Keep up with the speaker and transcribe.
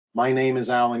My name is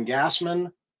Alan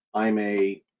Gassman. I'm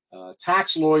a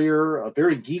tax lawyer, a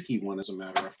very geeky one, as a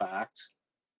matter of fact,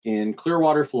 in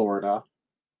Clearwater, Florida.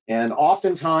 And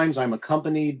oftentimes I'm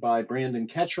accompanied by Brandon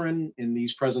Ketchrin in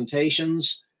these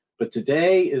presentations. But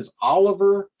today is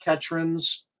Oliver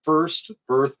Ketchrin's first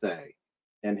birthday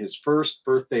and his first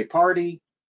birthday party.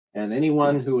 And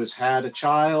anyone who has had a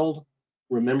child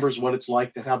remembers what it's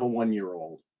like to have a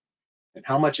 1-year-old and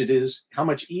how much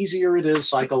easier it is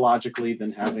psychologically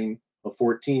than having a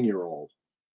 14-year-old.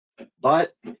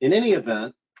 But in any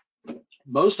event,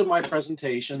 most of my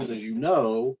presentations, as you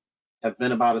know, have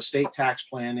been about estate tax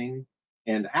planning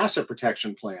and asset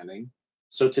protection planning.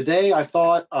 So today I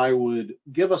thought I would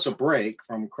give us a break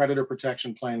from creditor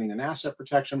protection planning and asset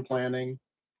protection planning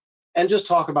and just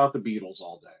talk about the Beatles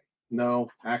all day. No,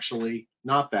 actually,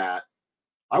 not that.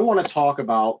 I want to talk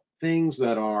about things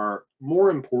that are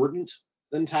more important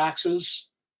than taxes,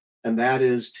 and that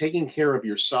is taking care of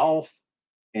yourself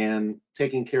and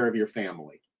taking care of your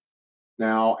family.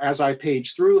 Now, as I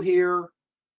page through here,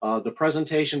 the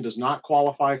presentation does not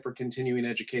qualify for continuing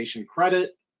education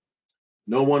credit.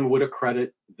 No one would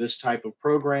accredit this type of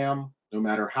program, no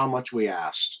matter how much we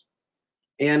asked.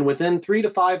 And within 3 to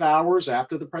 5 hours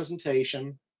after the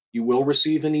presentation, you will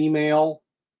receive an email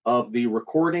of the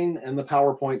recording and the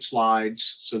PowerPoint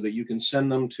slides so that you can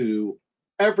send them to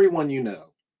everyone you know.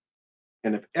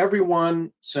 And if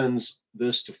everyone sends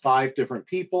this to 5 different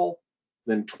people,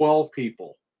 then 12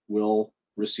 people will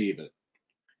receive it.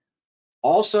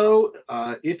 Also,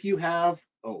 if you have,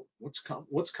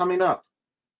 what's coming up?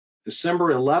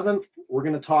 December 11th, we're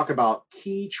going to talk about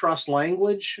key trust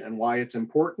language and why it's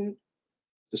important.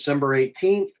 December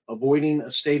 18th, avoiding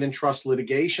estate and trust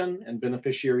litigation and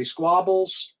beneficiary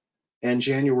squabbles. And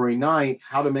January 9th,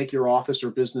 how to make your office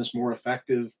or business more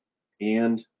effective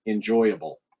and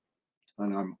enjoyable.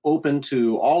 And I'm open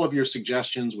to all of your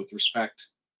suggestions with respect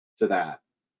to that.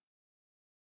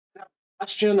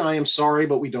 Question, I am sorry,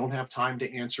 but we don't have time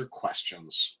to answer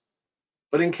questions.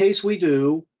 But in case we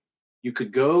do, you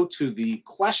could go to the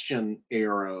question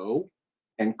arrow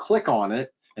and click on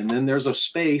it, and then there's a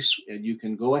space, and you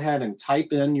can go ahead and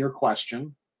type in your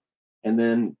question. And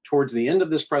then towards the end of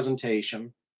this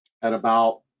presentation, at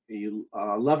about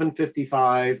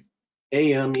 11:55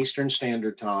 a.m. Eastern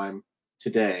Standard Time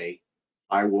today,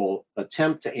 I will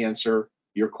attempt to answer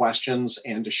your questions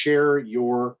and to share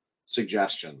your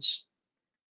suggestions.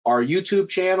 Our YouTube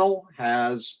channel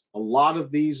has a lot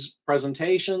of these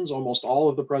presentations, almost all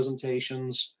of the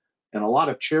presentations, and a lot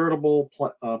of charitable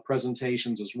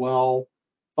presentations as well.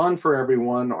 Fun for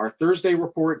everyone. Our Thursday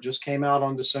report just came out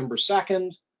on December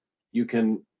 2nd. You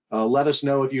can let us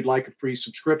know if you'd like a free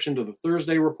subscription to the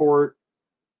Thursday report.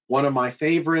 One of my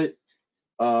favorite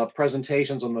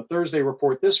presentations on the Thursday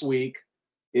report this week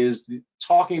is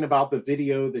talking about the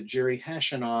video that Jerry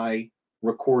Hesh and I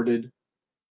recorded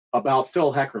about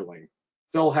Phil Heckerling.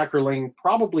 Phil Heckerling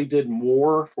probably did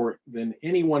more than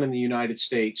anyone in the United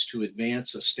States to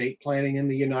advance estate planning in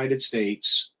the United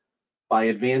States by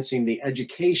advancing the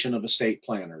education of estate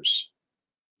planners.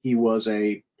 He was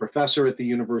a professor at the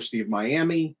University of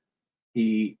Miami.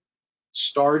 He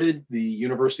started the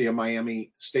University of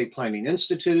Miami Estate Planning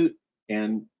Institute,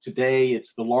 and today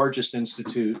it's the largest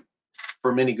institute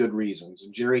for many good reasons.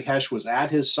 And Jerry Hesh was at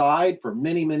his side for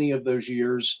many, many of those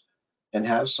years and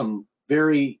has some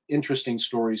very interesting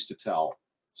stories to tell.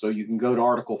 So you can go to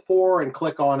Article 4 and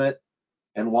click on it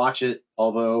and watch it,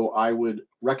 although I would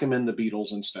recommend the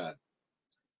Beatles instead.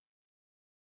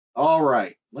 All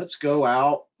right, let's go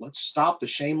out. Let's stop the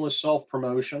shameless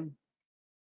self-promotion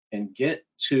and get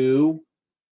to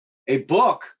a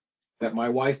book that my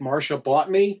wife Marcia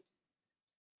bought me.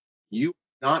 You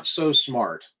Not So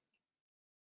Smart.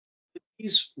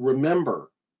 Please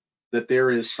remember that there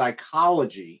is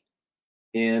psychology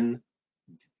in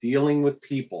dealing with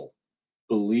people,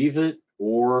 believe it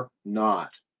or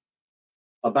not.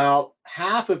 About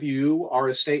half of you are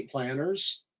estate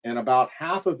planners, and about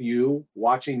half of you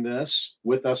watching this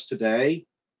with us today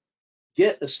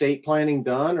get estate planning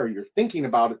done, or you're thinking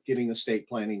about getting estate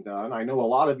planning done. I know a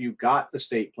lot of you got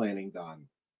estate planning done.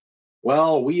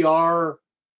 Well, we are,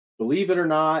 believe it or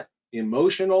not,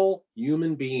 emotional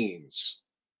human beings.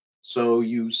 So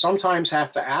you sometimes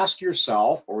have to ask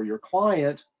yourself or your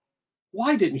client,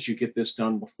 why didn't you get this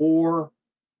done before?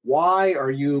 Why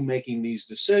are you making these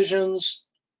decisions?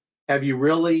 Have you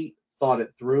really thought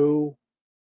it through?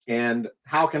 And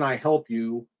how can I help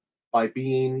you by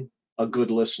being a good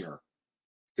listener?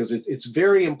 Because it's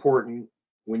very important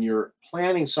when you're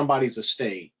planning somebody's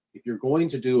estate, if you're going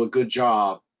to do a good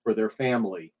job for their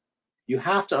family, you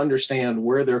have to understand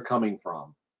where they're coming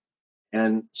from.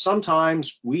 And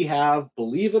sometimes we have,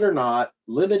 believe it or not,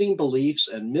 limiting beliefs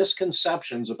and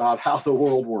misconceptions about how the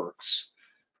world works.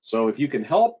 So if you can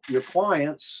help your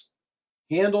clients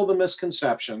handle the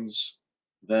misconceptions,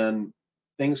 then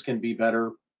things can be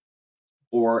better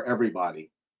for everybody.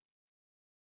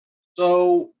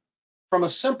 So from a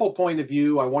simple point of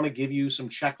view, I want to give you some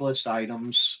checklist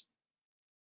items.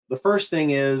 The first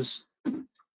thing is,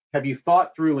 have you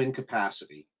thought through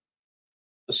incapacity?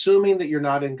 Assuming that you're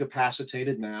not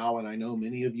incapacitated now, and I know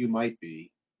many of you might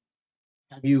be,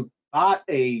 have you got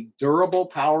a durable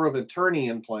power of attorney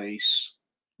in place,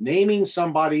 naming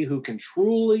somebody who can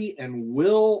truly and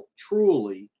will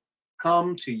truly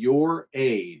come to your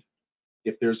aid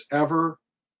if there's ever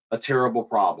a terrible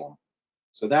problem?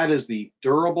 So that is the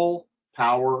durable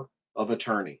power of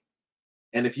attorney.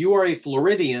 And if you are a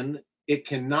Floridian, it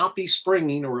cannot be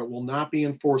springing or it will not be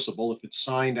enforceable if it's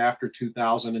signed after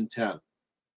 2010.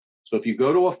 So if you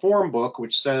go to a form book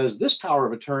which says this power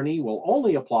of attorney will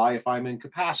only apply if I'm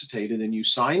incapacitated and you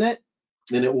sign it,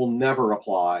 then it will never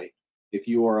apply if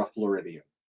you are a Floridian.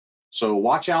 So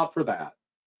watch out for that.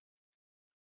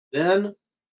 Then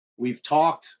we've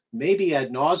talked maybe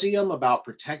ad nauseum about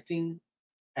protecting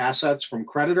assets from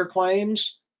creditor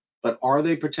claims, but are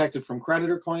they protected from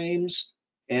creditor claims?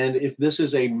 And if this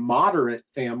is a moderate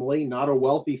family, not a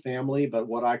wealthy family, but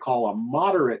what I call a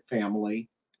moderate family,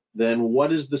 then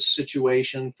what is the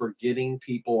situation for getting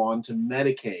people onto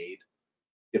Medicaid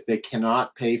if they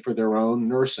cannot pay for their own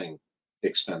nursing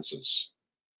expenses?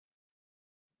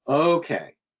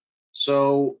 Okay,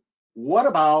 so what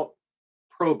about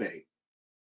probate?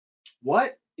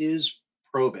 What is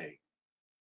probate?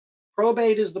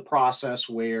 Probate is the process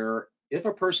where if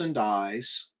a person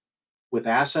dies with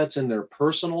assets in their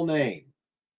personal name,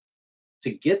 to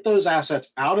get those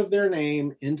assets out of their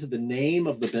name into the name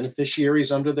of the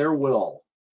beneficiaries under their will,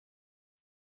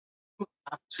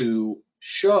 to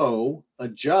show a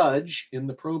judge in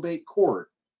the probate court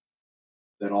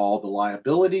that all the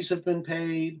liabilities have been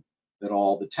paid, that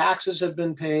all the taxes have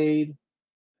been paid,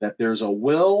 that there's a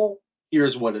will,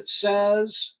 here's what it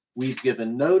says, we've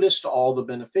given notice to all the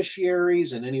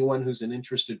beneficiaries and anyone who's an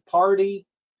interested party,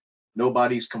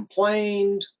 nobody's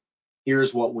complained,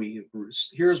 here's what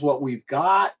we've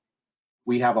got.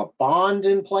 We have a bond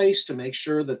in place to make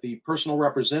sure that the personal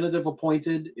representative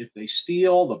appointed, if they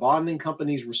steal, the bonding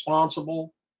company's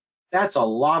responsible. That's a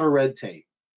lot of red tape.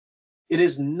 It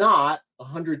is not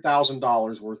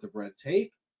 $100,000 worth of red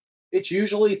tape. It's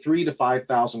usually $3,000 to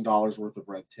 $5,000 worth of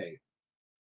red tape.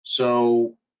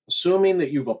 So, assuming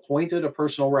that you've appointed a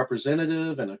personal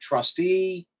representative and a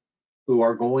trustee who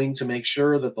are going to make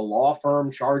sure that the law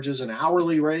firm charges an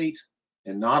hourly rate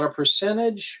and not a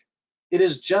percentage, it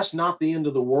is just not the end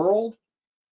of the world,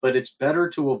 but it's better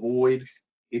to avoid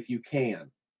if you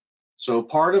can. So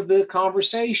part of the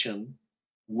conversation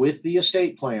with the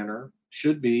estate planner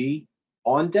should be,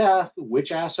 on death,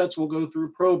 which assets will go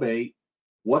through probate?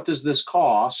 What does this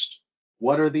cost?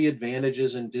 What are the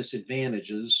advantages and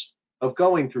disadvantages of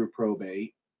going through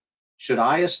probate? Should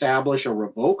I establish a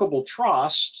revocable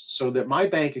trust so that my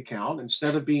bank account,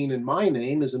 instead of being in my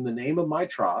name, is in the name of my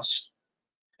trust?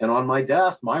 And on my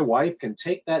death, my wife can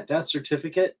take that death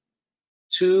certificate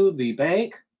to the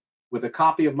bank with a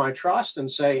copy of my trust and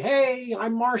say, hey,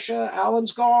 I'm Marcia,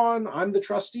 Alan's gone, I'm the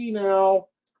trustee now,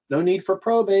 no need for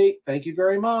probate, thank you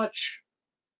very much.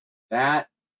 That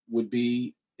would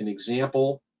be an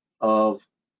example of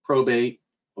probate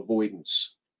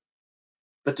avoidance.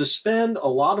 But to spend a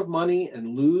lot of money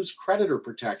and lose creditor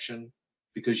protection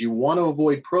because you want to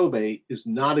avoid probate is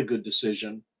not a good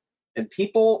decision. And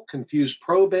people confuse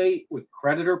probate with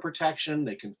creditor protection.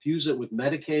 They confuse it with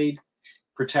Medicaid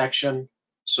protection.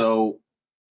 So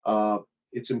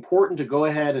it's important to go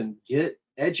ahead and get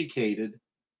educated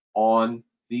on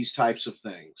these types of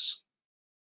things.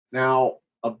 Now,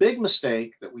 a big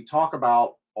mistake that we talk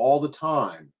about all the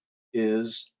time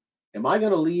is, am I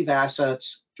going to leave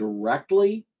assets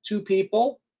directly to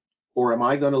people, or am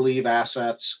I going to leave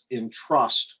assets in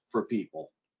trust for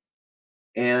people?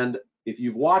 And if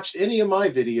you've watched any of my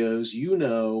videos, you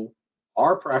know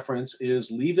our preference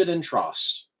is leave it in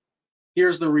trust.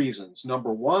 Here's the reasons.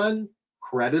 Number one,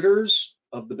 creditors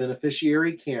of the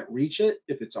beneficiary can't reach it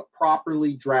if it's a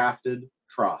properly drafted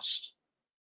trust.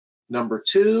 Number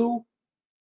two,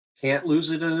 can't lose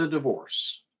it in a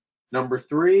divorce. Number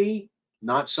three,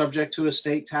 not subject to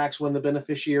estate tax when the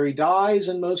beneficiary dies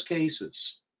in most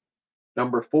cases.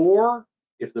 Number four,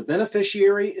 if the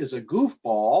beneficiary is a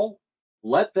goofball,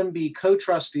 let them be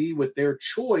co-trustee with their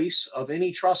choice of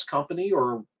any trust company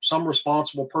or some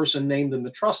responsible person named in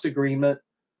the trust agreement,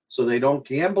 so they don't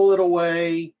gamble it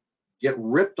away, get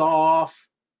ripped off,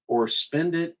 or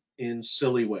spend it in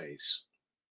silly ways.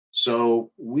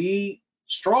 So we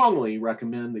strongly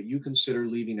recommend that you consider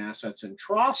leaving assets in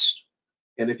trust.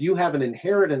 And if you have an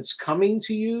inheritance coming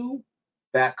to you,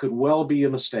 that could well be a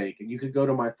mistake. And you could go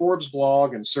to my Forbes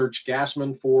blog and search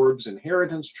Gassman Forbes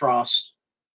Inheritance Trust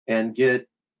and get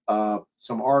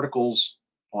some articles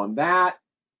on that.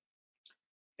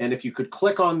 And if you could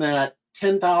click on that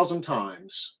 10,000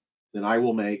 times, then I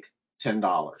will make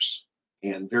 $10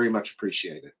 and very much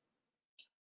appreciate it.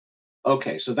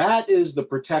 Okay, so that is the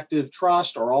protective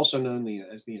trust, or also known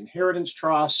as the inheritance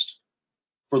trust.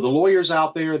 For the lawyers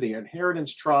out there, the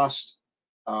inheritance trust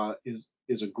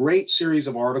is a great series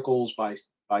of articles by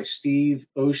Steve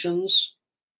Oshins,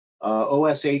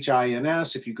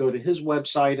 Oshins. If you go to his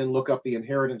website and look up the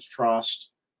inheritance trust,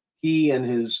 he and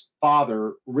his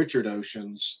father, Richard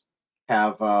Oshins,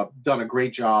 have done a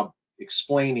great job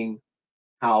explaining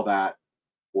how that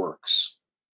works.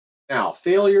 Now,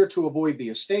 failure to avoid the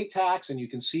estate tax, and you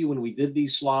can see when we did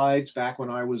these slides back when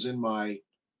I was in my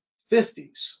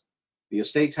 50s, the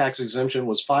estate tax exemption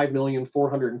was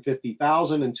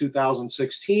 $5,450,000 in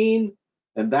 2016,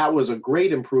 and that was a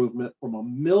great improvement from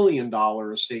 $1 million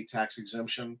estate tax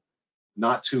exemption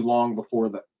not too long before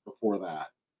that.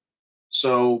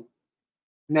 So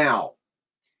now,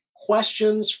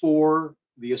 questions for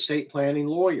the estate planning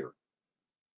lawyer.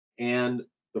 And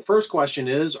the first question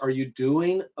is, are you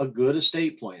doing a good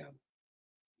estate plan?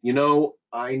 You know,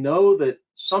 I know that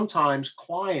sometimes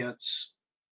clients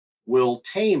will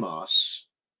tame us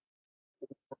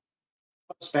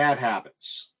with bad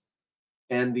habits.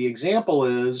 And the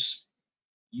example is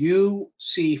you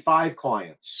see 5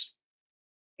 clients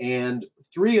and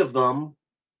 3 of them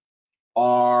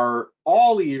are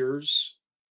all ears.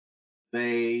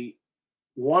 They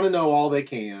want to know all they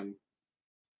can.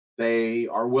 They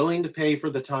are willing to pay for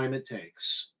the time it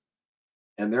takes,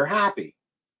 and they're happy.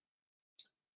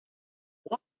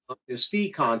 One is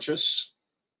fee conscious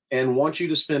and wants you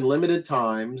to spend limited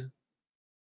time.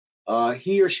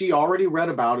 He or she already read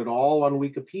about it all on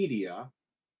Wikipedia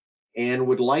and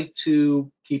would like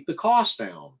to keep the cost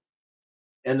down.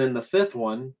 And then the 5th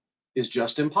one is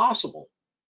just impossible.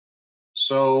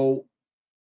 So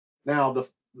now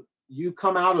you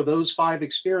come out of those 5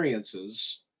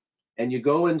 experiences and you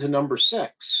go into number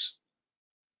 6.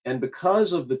 And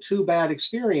because of the 2 bad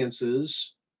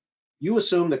experiences, you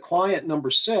assume that client number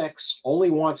 6 only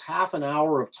wants half an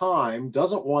hour of time,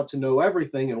 doesn't want to know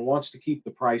everything, and wants to keep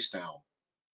the price down.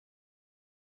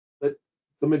 But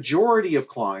the majority of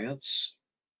clients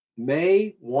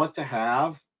may want to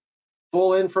have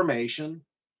full information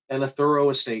and a thorough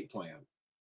estate plan.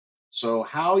 So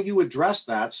how you address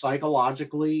that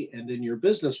psychologically and in your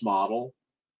business model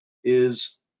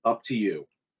is up to you.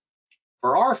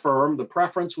 For our firm, the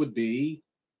preference would be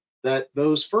that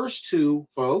those first 2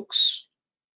 folks,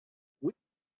 we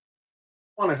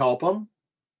want to help them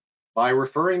by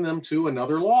referring them to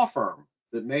another law firm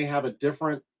that may have a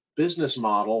different business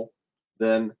model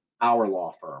than our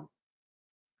law firm.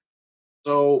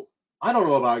 So I don't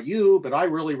know about you, but I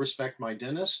really respect my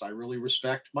dentist. I really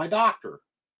respect my doctor.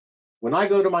 When I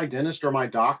go to my dentist or my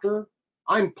doctor,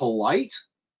 I'm polite,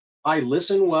 I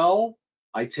listen well,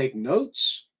 I take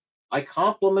notes, I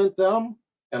compliment them,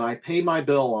 and I pay my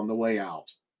bill on the way out.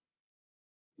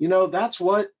 You know, that's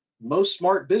what most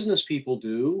smart business people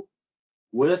do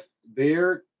with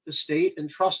their estate and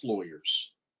trust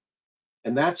lawyers.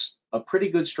 And that's a pretty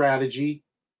good strategy.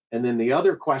 And then the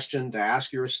other question to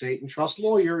ask your estate and trust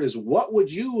lawyer is, what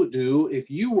would you do if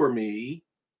you were me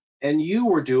and you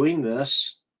were doing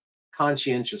this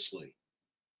conscientiously?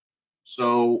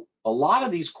 So a lot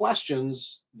of these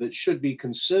questions that should be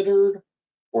considered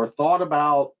or thought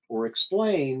about or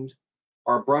explained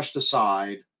are brushed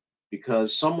aside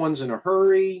because someone's in a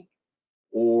hurry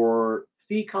or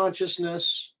fee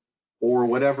consciousness or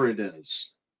whatever it is.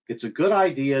 It's a good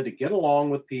idea to get along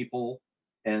with people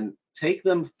and take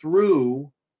them through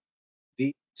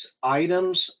these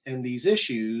items and these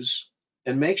issues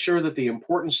and make sure that the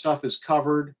important stuff is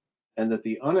covered and that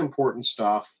the unimportant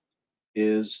stuff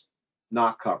is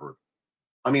not covered.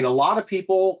 I mean, a lot of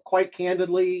people, quite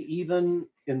candidly, even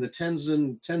in the tens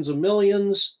of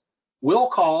millions, will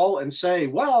call and say,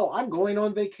 well, I'm going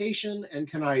on vacation and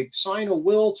can I sign a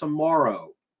will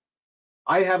tomorrow?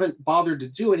 I haven't bothered to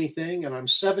do anything and I'm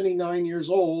 79 years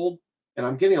old and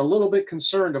I'm getting a little bit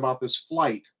concerned about this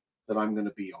flight that I'm going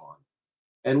to be on.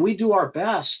 And we do our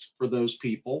best for those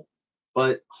people,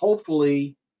 but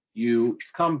hopefully you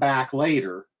come back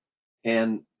later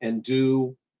and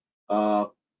do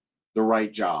the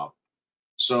right job.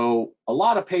 So a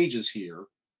lot of pages here.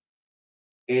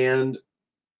 And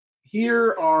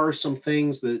here are some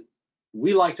things that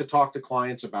we like to talk to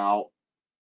clients about,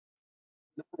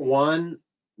 number one,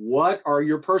 what are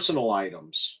your personal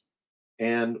items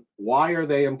and why are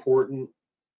they important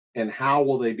and how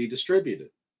will they be distributed?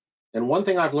 And one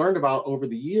thing I've learned about over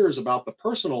the years about the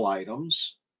personal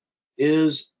items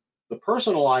is the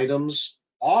personal items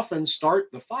often start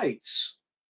the fights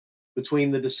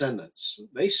between the descendants.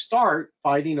 They start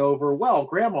fighting over, well,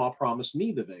 grandma promised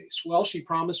me the vase. Well, she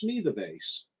promised me the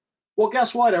vase. Well,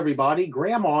 guess what, everybody?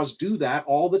 Grandmas do that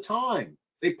all the time.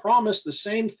 They promise the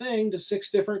same thing to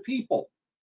 6 different people.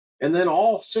 And then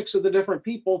all 6 of the different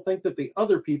people think that the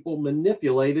other people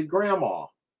manipulated grandma.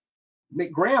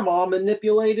 Grandma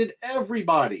manipulated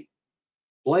everybody.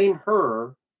 Blame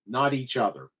her, not each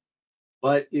other.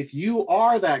 But if you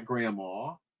are that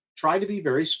grandma, try to be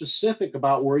very specific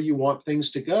about where you want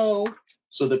things to go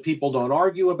so that people don't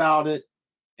argue about it,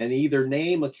 and either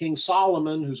name a King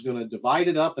Solomon who's going to divide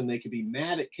it up and they could be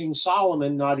mad at King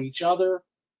Solomon, not each other,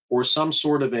 or some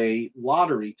sort of a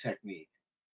lottery technique.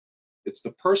 It's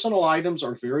the personal items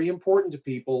are very important to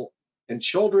people, and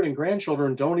children and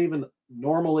grandchildren don't even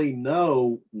normally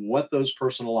know what those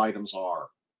personal items are.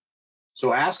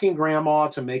 So asking grandma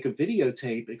to make a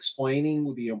videotape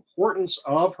explaining the importance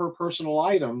of her personal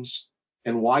items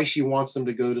and why she wants them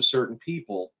to go to certain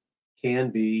people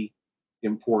can be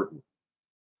important.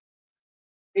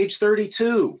 Page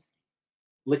 32,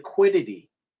 liquidity.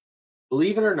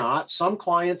 Believe it or not, some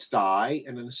clients die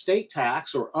and an estate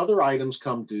tax or other items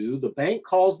come due. The bank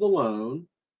calls the loan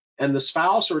and the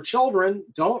spouse or children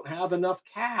don't have enough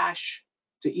cash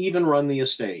to even run the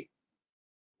estate.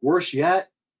 Worse yet,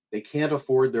 they can't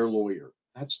afford their lawyer.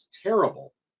 That's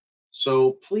terrible.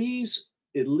 So please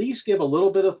at least give a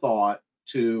little bit of thought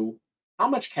to how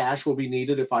much cash will be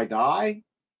needed if I die?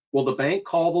 Will the bank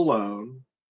call the loan?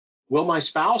 Will my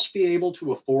spouse be able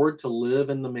to afford to live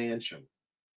in the mansion?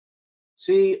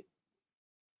 See,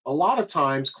 a lot of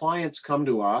times clients come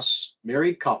to us,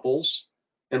 married couples,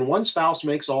 and one spouse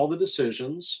makes all the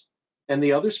decisions and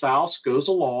the other spouse goes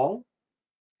along,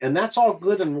 and that's all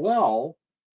good and well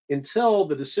until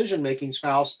the decision-making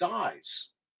spouse dies.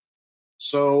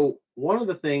 So one of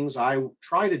the things I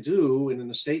try to do in an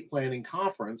estate planning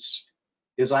conference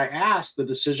is I ask the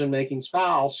decision-making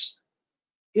spouse,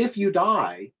 if you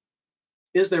die,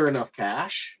 is there enough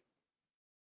cash?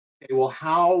 Okay, well,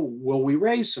 how will we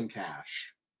raise some cash?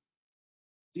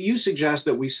 Do you suggest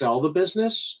that we sell the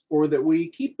business or that we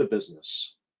keep the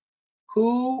business?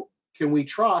 Who can we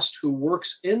trust who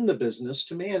works in the business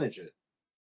to manage it?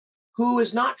 Who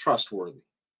is not trustworthy?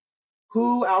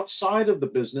 Who outside of the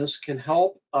business can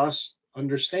help us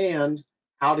understand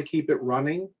how to keep it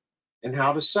running and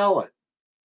how to sell it?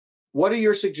 What are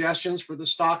your suggestions for the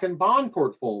stock and bond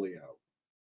portfolio?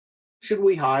 Should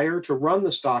we hire to run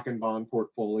the stock and bond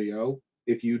portfolio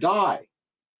if you die?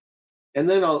 And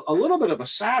then a little bit of a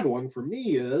sad one for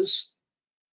me is,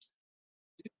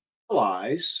 do you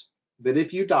realize that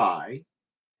if you die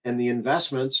and the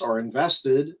investments are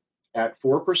invested at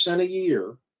 4% a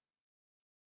year,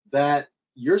 that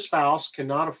your spouse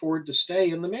cannot afford to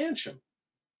stay in the mansion?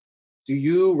 Do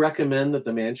you recommend that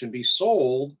the mansion be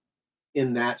sold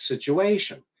in that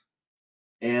situation?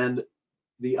 And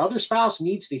the other spouse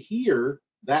needs to hear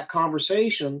that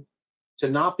conversation to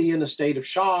not be in a state of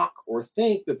shock or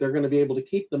think that they're going to be able to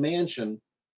keep the mansion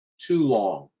too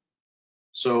long.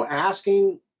 So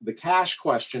asking the cash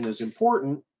question is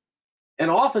important, and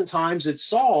oftentimes it's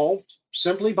solved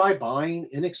simply by buying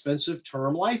inexpensive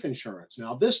term life insurance.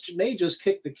 Now, this may just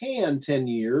kick the can 10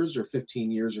 years or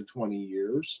 15 years or 20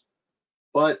 years,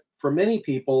 but for many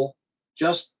people,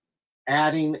 just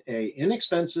adding a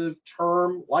inexpensive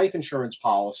term life insurance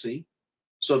policy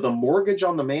so the mortgage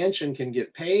on the mansion can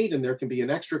get paid and there can be an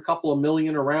extra couple of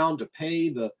million around to pay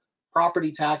the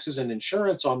property taxes and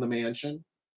insurance on the mansion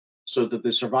so that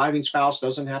the surviving spouse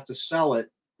doesn't have to sell it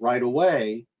right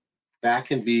away, that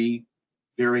can be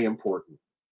very important.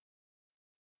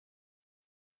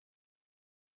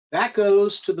 That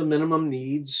goes to the minimum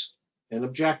needs and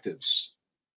objectives.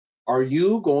 Are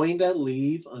you going to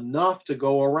leave enough to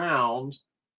go around,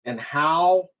 and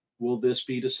how will this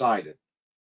be decided?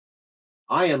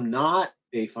 I am not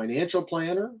a financial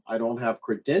planner. I don't have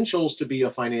credentials to be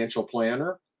a financial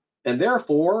planner, and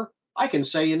therefore I can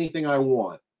say anything I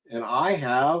want. And I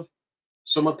have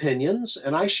some opinions,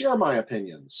 and I share my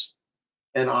opinions.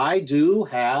 And I do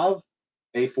have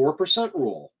a 4%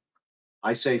 rule.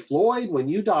 I say, Floyd, when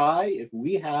you die, if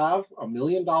we have $1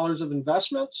 million of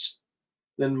investments,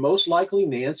 then most likely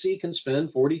Nancy can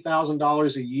spend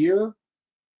 $40,000 a year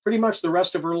pretty much the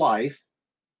rest of her life.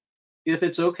 If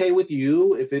it's okay with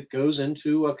you, if it goes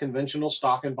into a conventional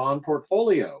stock and bond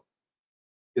portfolio,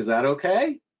 is that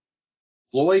okay?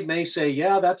 Floyd may say,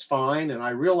 yeah, that's fine. And I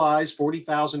realize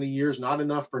 40,000 a year is not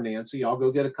enough for Nancy. I'll go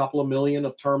get a couple of million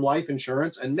of term life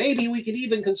insurance. And maybe we could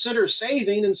even consider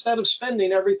saving instead of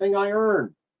spending everything I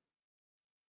earn,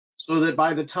 so that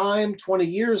by the time 20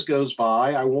 years goes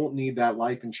by, I won't need that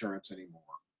life insurance anymore.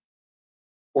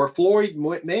 Or Floyd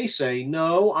may say,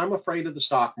 no, I'm afraid of the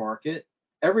stock market.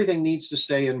 Everything needs to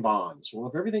stay in bonds. Well,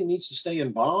 if everything needs to stay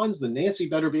in bonds, then Nancy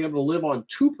better be able to live on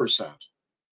 2%.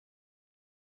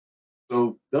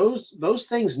 So those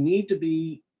things need to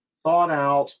be thought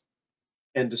out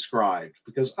and described,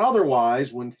 because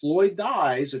otherwise, when Floyd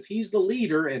dies, if he's the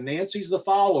leader and Nancy's the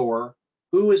follower,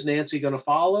 who is Nancy going to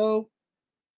follow?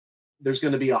 There's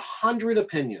going to be 100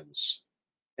 opinions,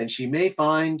 and she may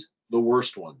find the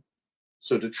worst one.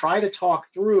 So to try to talk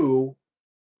through,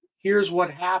 here's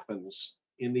what happens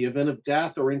in the event of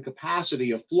death or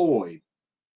incapacity of Floyd.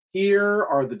 Here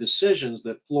are the decisions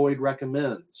that Floyd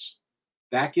recommends.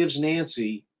 That gives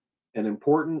Nancy an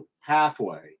important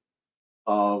pathway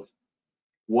of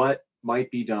what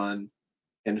might be done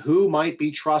and who might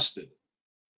be trusted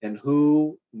and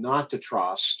who not to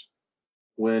trust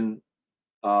when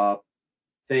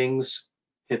things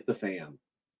hit the fan.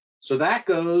 So that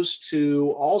goes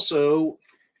to also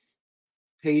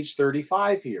page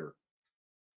 35 here.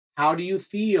 How do you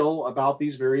feel about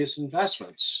these various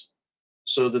investments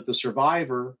so that the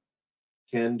survivor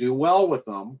can do well with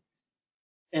them?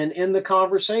 And in the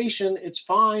conversation, it's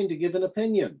fine to give an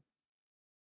opinion.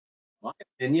 My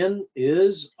opinion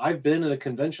is I've been in a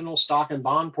conventional stock and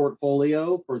bond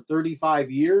portfolio for 35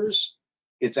 years.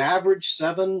 It's averaged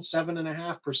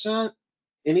 7.5%.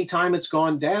 Anytime it's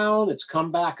gone down, it's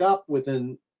come back up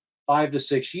within 5 to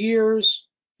 6 years.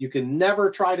 You can never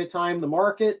try to time the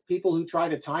market. People who try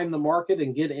to time the market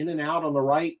and get in and out on the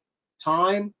right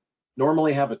time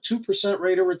normally have a 2%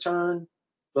 rate of return.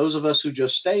 Those of us who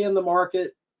just stay in the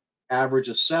market average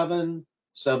a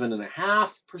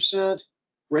 7.5%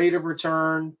 rate of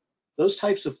return. Those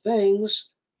types of things,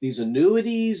 these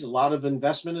annuities, a lot of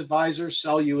investment advisors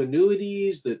sell you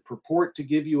annuities that purport to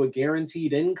give you a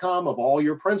guaranteed income of all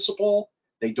your principal.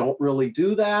 They don't really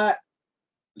do that.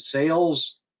 The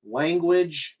sales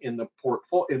language in the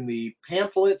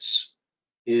pamphlets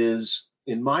is,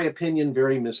 in my opinion,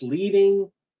 very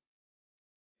misleading.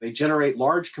 They generate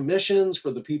large commissions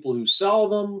for the people who sell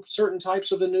them, certain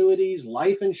types of annuities,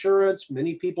 life insurance.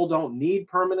 Many people don't need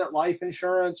permanent life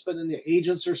insurance, but then the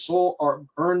agents are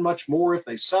earn much more if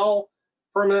they sell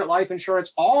permanent life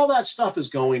insurance. All that stuff is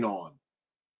going on.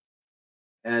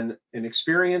 And an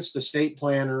experienced estate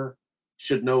planner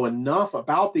should know enough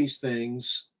about these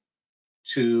things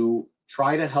to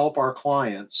try to help our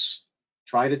clients,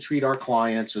 try to treat our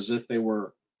clients as if they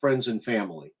were friends and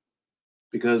family.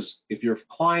 Because if your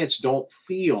clients don't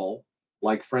feel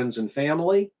like friends and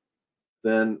family,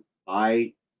 then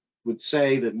I would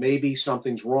say that maybe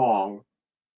something's wrong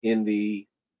in the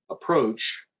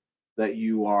approach that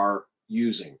you are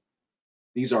using.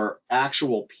 These are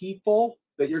actual people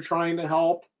that you're trying to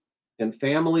help and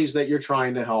families that you're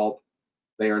trying to help.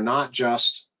 They are not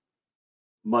just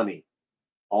money,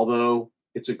 although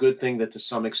it's a good thing that to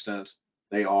some extent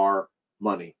they are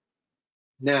money.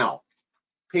 Now,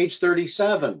 page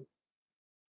 37.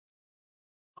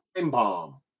 Time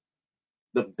bomb,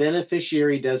 the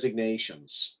beneficiary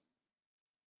designations.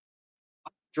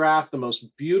 Draft the most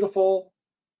beautiful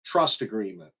trust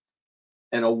agreement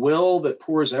and a will that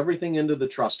pours everything into the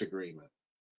trust agreement.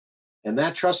 And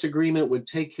that trust agreement would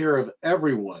take care of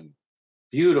everyone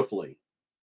beautifully.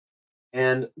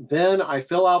 And then I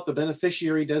fill out the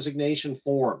beneficiary designation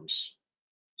forms.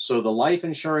 So the life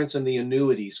insurance and the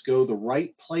annuities go the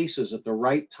right places at the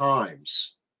right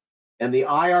times. And the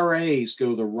IRAs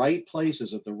go the right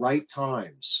places at the right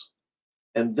times.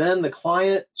 And then the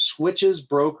client switches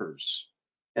brokers,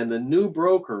 and the new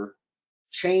broker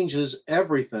changes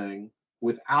everything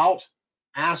without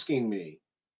asking me.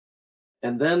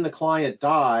 And then the client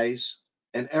dies,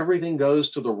 and everything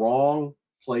goes to the wrong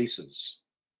places.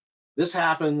 This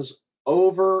happens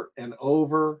over and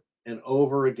over and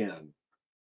over again.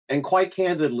 And quite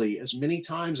candidly, as many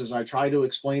times as I try to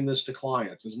explain this to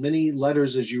clients, as many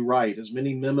letters as you write, as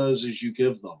many memos as you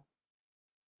give them,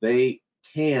 they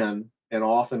can and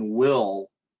often will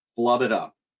flub it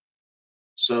up.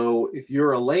 So if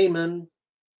you're a layman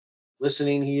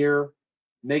listening here,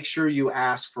 make sure you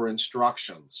ask for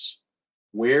instructions.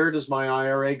 Where does my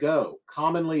IRA go?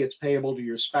 Commonly, it's payable to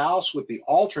your spouse, with the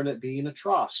alternate being a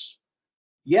trust.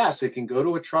 Yes, it can go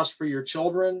to a trust for your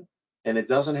children, and it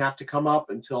doesn't have to come up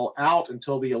until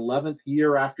the 11th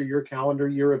year after your calendar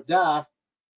year of death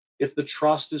if the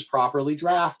trust is properly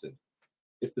drafted.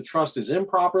 If the trust is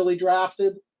improperly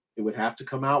drafted, it would have to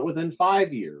come out within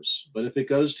 5 years. But if it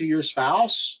goes to your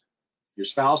spouse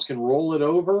can roll it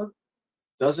over.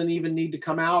 Doesn't even need to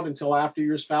come out until after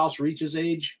your spouse reaches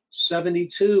age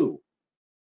 72.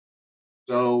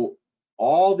 So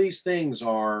all these things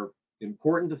are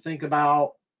important to think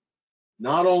about,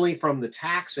 not only from the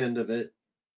tax end of it,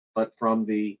 but from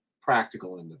the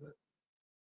practical end of it.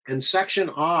 And section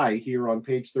I here on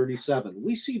page 37,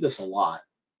 we see this a lot.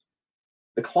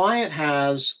 The client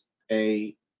has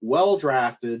a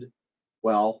well-drafted,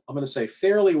 well, I'm going to say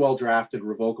fairly well-drafted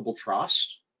revocable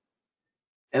trust.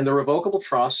 And the revocable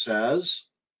trust says,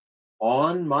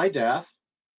 on my death,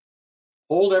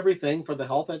 hold everything for the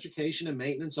health, education, and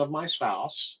maintenance of my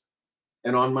spouse.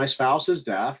 And on my spouse's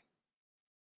death,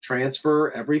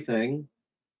 transfer everything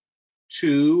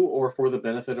to or for the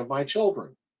benefit of my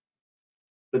children.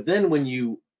 But then when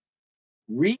you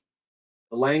read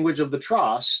the language of the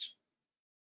trust,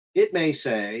 it may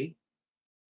say,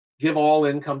 give all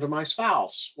income to my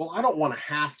spouse. Well, I don't want to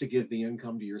have to give the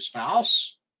income to your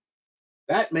spouse.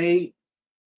 That may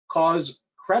cause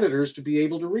creditors to be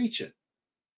able to reach it.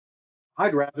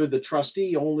 I'd rather the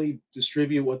trustee only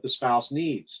distribute what the spouse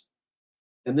needs.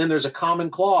 And then there's a common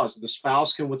clause. The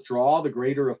spouse can withdraw the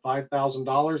greater of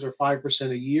 $5,000 or 5%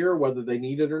 a year, whether they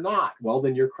need it or not. Well,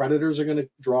 then your creditors are going to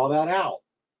draw that out.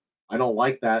 I don't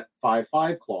like that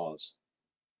 5-5 clause.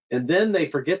 And then they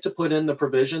forget to put in the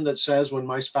provision that says when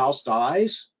my spouse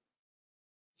dies,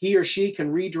 he or she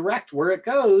can redirect where it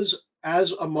goes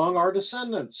as among our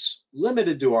descendants,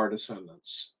 limited to our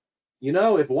descendants. You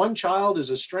know, if one child is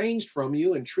estranged from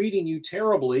you and treating you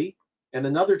terribly, and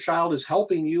another child is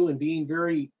helping you and being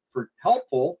very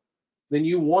helpful, then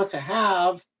you want to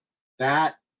have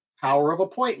that power of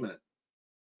appointment.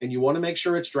 And you want to make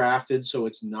sure it's drafted so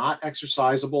it's not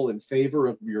exercisable in favor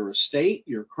of your estate,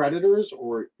 your creditors,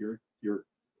 or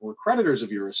or creditors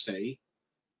of your estate,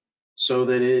 so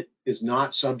that it is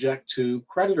not subject to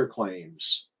creditor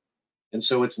claims. And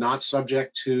so it's not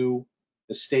subject to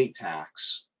estate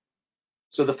tax.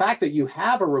 So the fact that you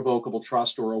have a revocable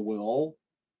trust or a will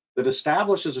that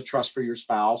establishes a trust for your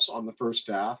spouse on the first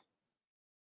death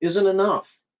isn't enough.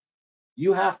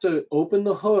 You have to open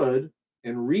the hood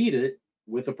and read it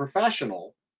with a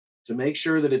professional to make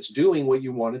sure that it's doing what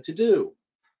you want it to do.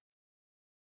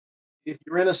 If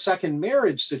you're in a second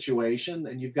marriage situation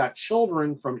and you've got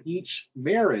children from each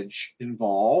marriage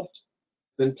involved,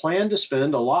 then plan to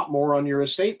spend a lot more on your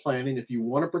estate planning if you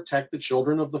want to protect the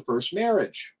children of the first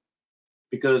marriage,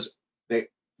 because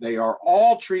they are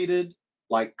all treated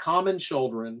like common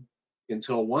children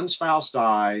until one spouse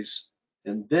dies,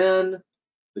 and then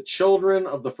the children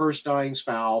of the first dying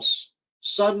spouse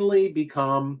suddenly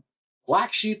become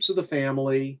black sheeps of the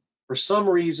family. For some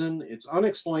reason, it's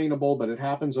unexplainable, but it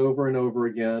happens over and over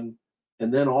again.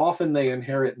 And then often they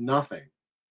inherit nothing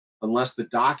unless the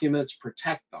documents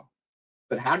protect them.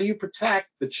 But how do you protect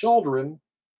the children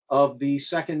of the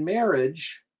second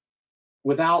marriage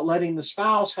without letting the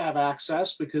spouse have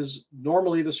access? Because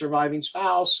normally the surviving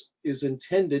spouse is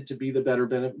intended to be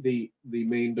the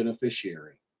main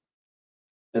beneficiary.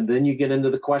 And then you get into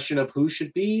the question of who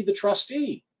should be the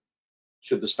trustee.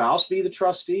 Should the spouse be the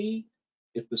trustee?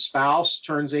 If the spouse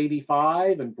turns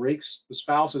 85 and breaks the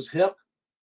spouse's hip,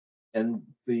 and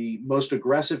the most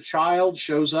aggressive child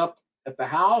shows up at the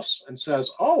house and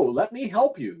says, oh, let me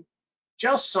help you,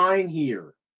 just sign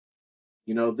here.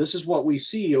 You know, this is what we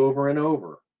see over and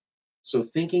over. So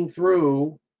thinking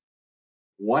through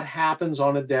what happens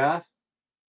on a death,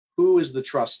 who is the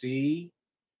trustee,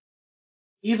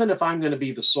 even if I'm going to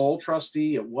be the sole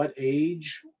trustee, at what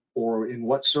age or in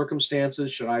what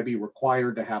circumstances should I be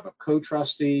required to have a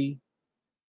co-trustee?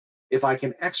 If I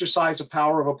can exercise a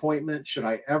power of appointment, should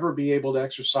I ever be able to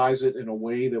exercise it in a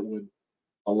way that would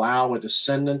allow a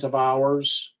descendant of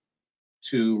ours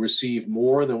to receive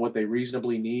more than what they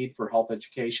reasonably need for health,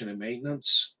 education, and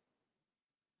maintenance?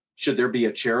 Should there be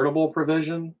a charitable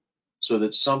provision so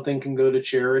that something can go to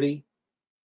charity?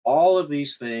 All of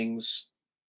these things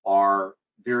are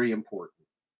very important.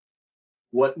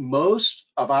 What most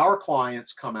of our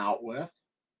clients come out with,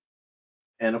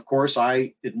 and of course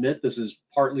I admit this is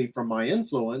partly from my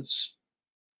influence,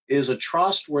 is a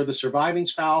trust where the surviving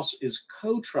spouse is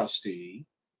co-trustee,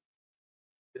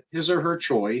 his or her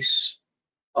choice,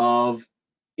 of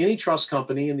any trust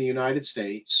company in the United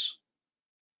States,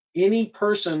 any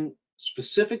person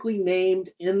specifically named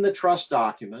in the trust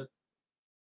document,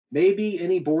 maybe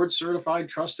any board certified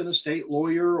trust and estate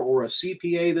lawyer or a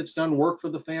CPA that's done work for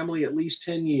the family at least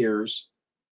 10 years,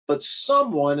 but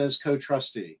someone as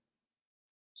co-trustee.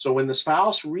 So when the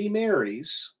spouse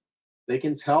remarries, They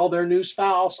can tell their new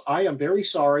spouse, I am very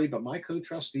sorry, but my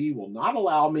co-trustee will not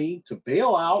allow me to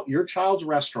bail out your child's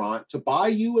restaurant, to buy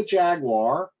you a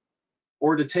Jaguar,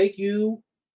 or to take you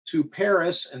to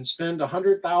Paris and spend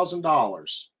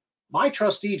 $100,000. My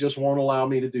trustee just won't allow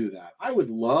me to do that. I would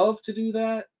love to do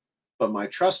that, but my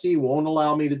trustee won't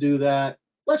allow me to do that.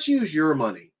 Let's use your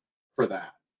money for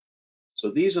that. So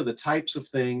these are the types of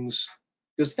things,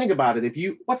 because think about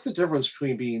it, what's the difference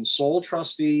between being sole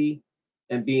trustee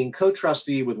and being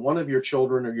co-trustee with one of your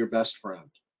children or your best friend?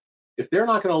 If they're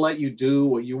not going to let you do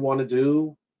what you want to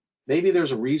do, maybe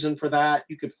there's a reason for that.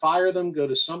 You could fire them, go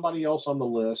to somebody else on the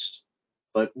list,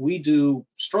 but we do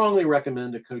strongly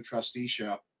recommend a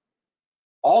co-trusteeship.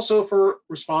 Also for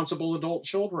responsible adult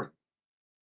children.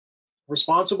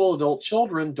 Responsible adult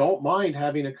children don't mind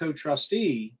having a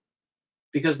co-trustee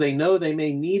because they know they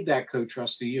may need that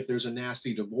co-trustee if there's a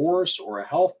nasty divorce or a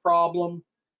health problem.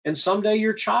 And someday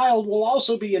your child will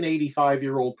also be an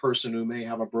 85-year-old person who may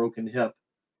have a broken hip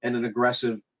and an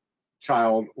aggressive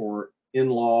child or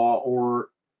in-law or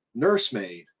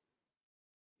nursemaid.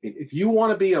 If you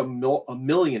want to be a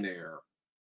millionaire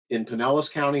in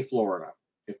Pinellas County, Florida,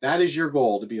 if that is your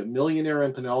goal, to be a millionaire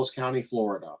in Pinellas County,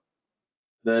 Florida,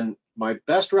 then my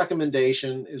best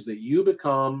recommendation is that you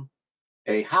become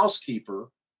a housekeeper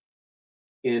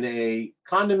in a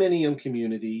condominium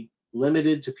community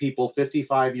limited to people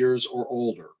 55 years or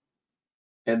older,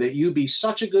 and that you be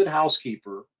such a good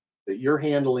housekeeper that you're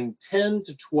handling 10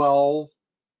 to 12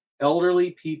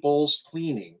 elderly people's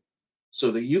cleaning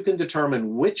so that you can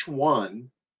determine which one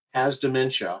has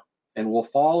dementia and will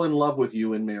fall in love with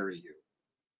you and marry you.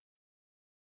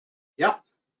 Yep,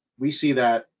 we see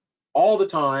that all the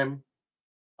time.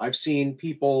 I've seen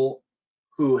people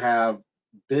who have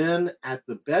been at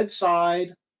the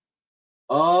bedside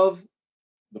of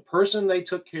the person they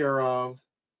took care of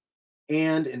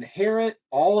and inherit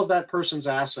all of that person's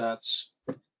assets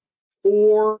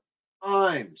 4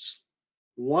 times.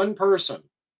 One person,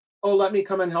 oh, let me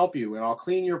come and help you, and I'll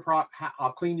clean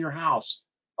your house.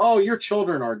 Oh, your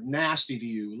children are nasty to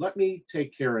you. Let me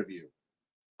take care of you.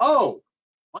 Oh,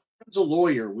 my friend's a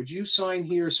lawyer. Would you sign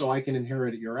here so I can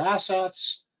inherit your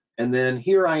assets? And then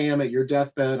here I am at your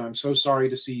deathbed. I'm so sorry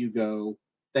to see you go.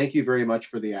 Thank you very much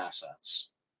for the assets.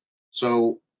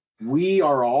 So we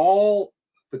are all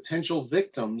potential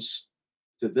victims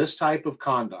to this type of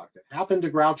conduct. It happened to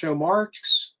Groucho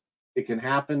Marx. It can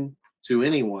happen to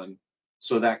anyone.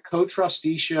 So that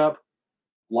co-trusteeship,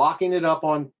 locking it up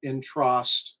in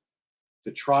trust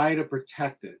to try to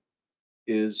protect it,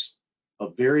 is a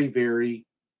very, very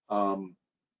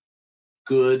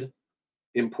good,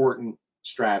 important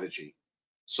strategy.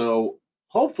 So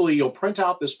hopefully you'll print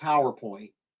out this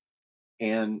PowerPoint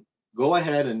and go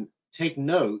ahead and take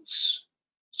notes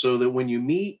so that when you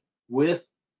meet with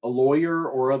a lawyer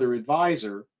or other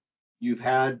advisor, you've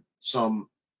had some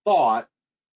thought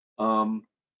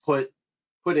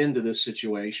put into this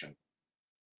situation.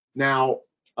 Now,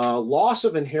 loss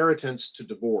of inheritance to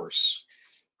divorce.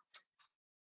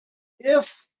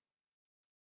 If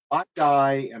I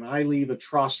die and I leave a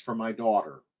trust for my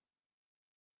daughter,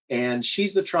 and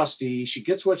she's the trustee, she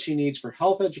gets what she needs for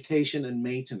health, education, and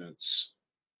maintenance,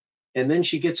 and then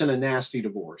she gets in a nasty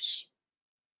divorce.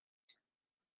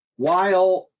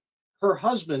 While her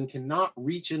husband cannot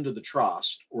reach into the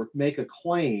trust or make a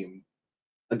claim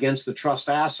against the trust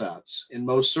assets in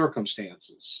most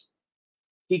circumstances,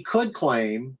 he could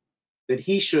claim that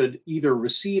he should either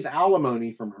receive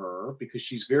alimony from her because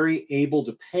she's very able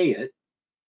to pay it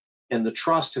and the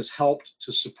trust has helped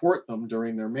to support them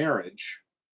during their marriage,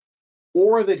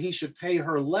 or that he should pay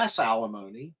her less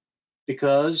alimony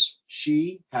because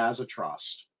she has a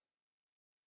trust.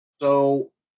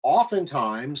 So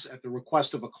oftentimes, at the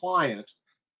request of a client,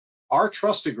 our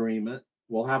trust agreement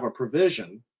will have a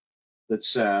provision that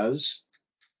says,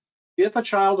 if a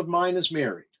child of mine is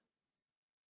married,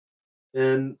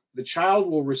 then the child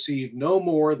will receive no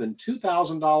more than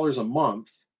 $2,000 a month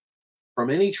from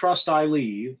any trust I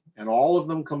leave, and all of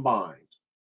them combined,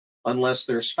 unless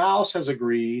their spouse has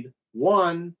agreed,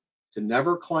 one, to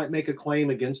never make a claim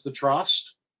against the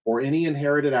trust or any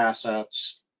inherited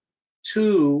assets,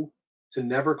 two, to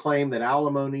never claim that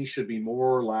alimony should be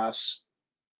more or less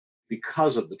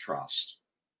because of the trust.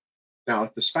 Now,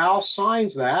 if the spouse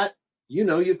signs that, you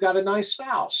know you've got a nice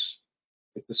spouse.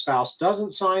 If the spouse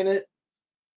doesn't sign it,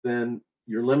 then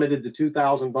you're limited to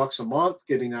 $2,000 a month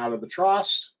getting out of the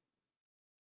trust,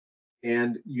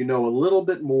 and you know a little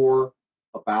bit more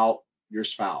about your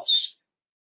spouse.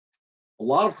 A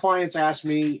lot of clients ask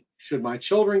me, should my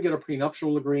children get a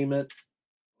prenuptial agreement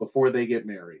before they get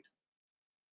married?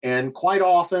 And quite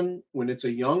often, when it's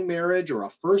a young marriage or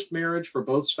a first marriage for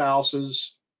both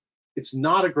spouses, it's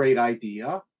not a great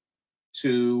idea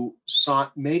to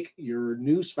make your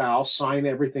new spouse sign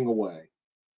everything away.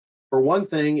 For one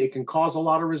thing, it can cause a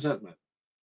lot of resentment.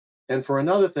 And for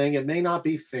another thing, it may not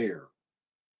be fair.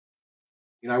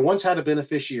 I once had a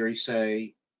beneficiary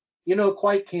say,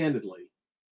 quite candidly,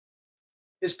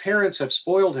 his parents have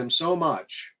spoiled him so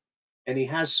much and he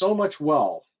has so much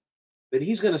wealth that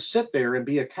he's going to sit there and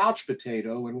be a couch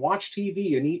potato and watch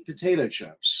TV and eat potato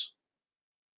chips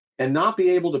and not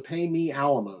be able to pay me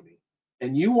alimony.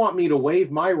 And you want me to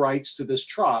waive my rights to this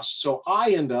trust, so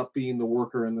I end up being the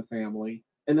worker in the family,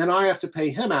 and then I have to pay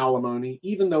him alimony,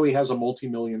 even though he has a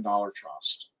multi-million-dollar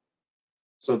trust.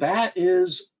 So that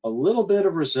is a little bit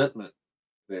of resentment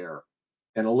there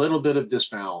and a little bit of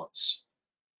disbalance.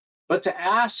 But to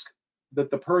ask that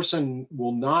the person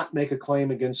will not make a claim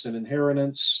against an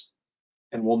inheritance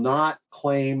and will not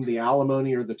claim the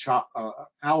alimony or the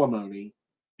alimony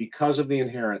because of the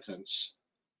inheritance,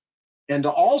 and to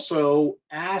also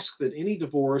ask that any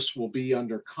divorce will be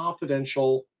under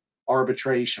confidential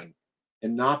arbitration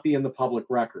and not be in the public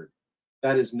record.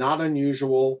 That is not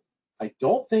unusual. I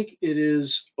don't think it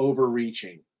is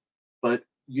overreaching, but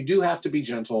you do have to be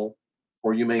gentle,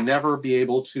 or you may never be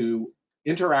able to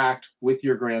interact with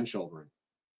your grandchildren,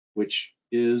 which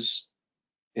is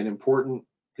an important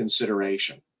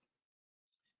consideration.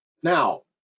 Now,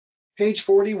 page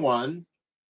 41,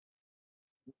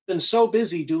 been so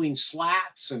busy doing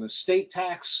slats and estate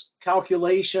tax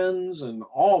calculations and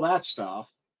all that stuff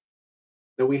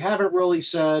that we haven't really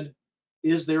said,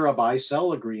 is there a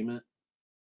buy-sell agreement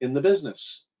in the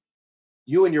business?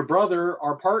 You and your brother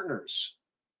are partners.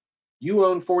 You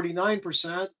own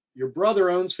 49%, your brother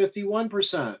owns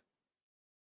 51%.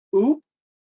 Oop,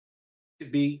 it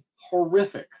could be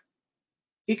horrific.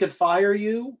 He could fire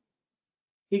you.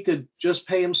 He could just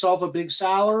pay himself a big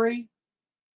salary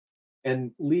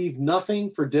and leave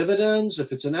nothing for dividends.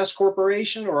 If it's an S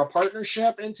corporation or a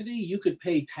partnership entity, you could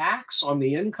pay tax on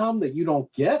the income that you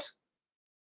don't get.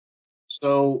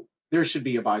 So there should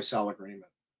be a buy-sell agreement.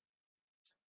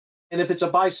 And if it's a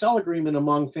buy-sell agreement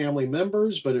among family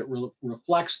members, but it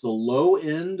reflects the low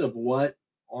end of what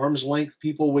arm's length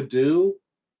people would do,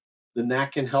 then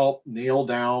that can help nail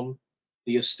down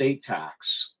the estate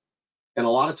tax. And a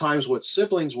lot of times what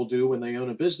siblings will do when they own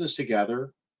a business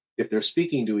together, if they're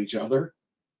speaking to each other,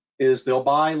 is they'll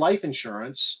buy life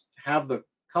insurance, have the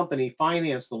company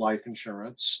finance the life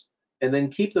insurance, and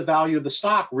then keep the value of the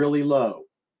stock really low.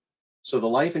 So the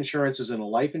life insurance is in a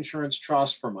life insurance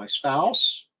trust for my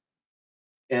spouse.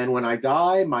 And when I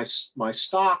die, my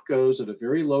stock goes at a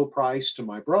very low price to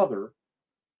my brother.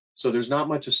 So there's not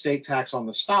much estate tax on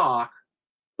the stock,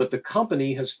 but the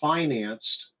company has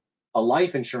financed a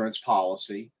life insurance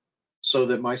policy so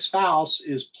that my spouse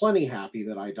is plenty happy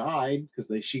that I died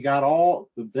because she got all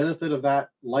the benefit of that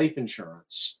life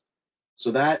insurance.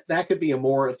 So that could be a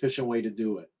more efficient way to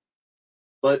do it.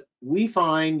 But we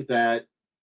find that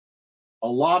a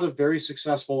lot of very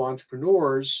successful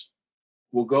entrepreneurs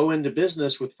will go into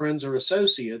business with friends or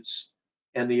associates,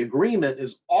 and the agreement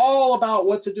is all about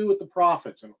what to do with the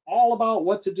profits and all about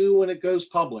what to do when it goes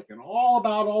public and all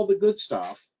about all the good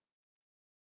stuff,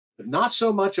 but not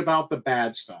so much about the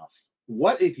bad stuff.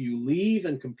 What if you leave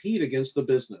and compete against the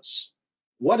business?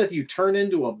 What if you turn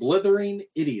into a blithering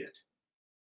idiot?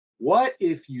 What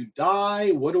if you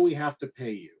die? What do we have to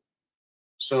pay you?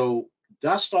 So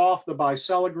dust off the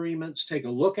buy-sell agreements, take a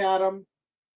look at them.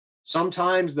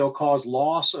 Sometimes they'll cause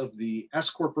loss of the S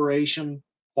corporation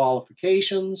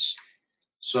qualifications.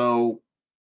 So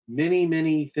many,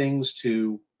 many things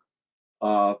to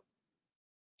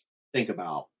think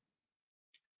about.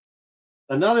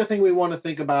 Another thing we want to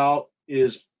think about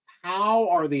is, how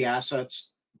are the assets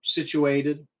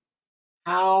situated?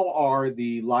 How are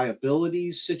the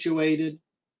liabilities situated?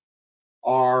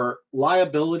 Are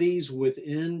liabilities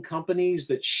within companies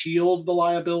that shield the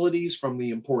liabilities from the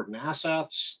important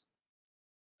assets?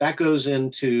 That goes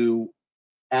into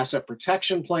asset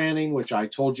protection planning, which I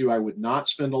told you I would not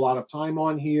spend a lot of time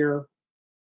on here.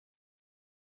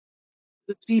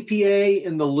 The CPA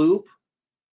in the loop,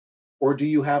 or do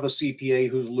you have a CPA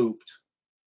who's looped?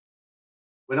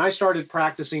 When I started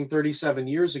practicing 37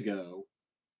 years ago,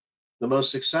 the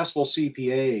most successful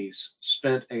CPAs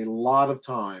spent a lot of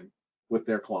time with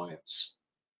their clients.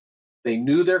 They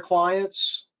knew their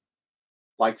clients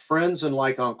like friends and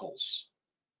like uncles,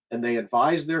 and they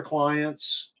advised their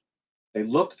clients. They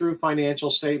looked through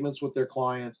financial statements with their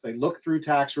clients. They looked through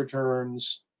tax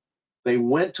returns. They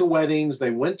went to weddings.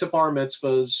 They went to bar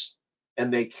mitzvahs,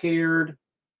 and they cared,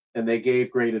 and they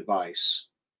gave great advice.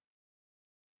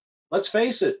 Let's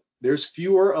face it, there's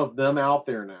fewer of them out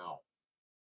there now.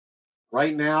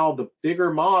 Right now, the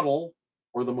bigger model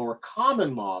or the more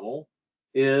common model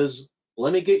is,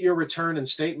 let me get your return and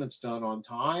statements done on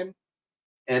time.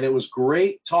 And it was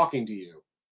great talking to you.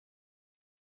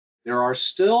 There are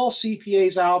still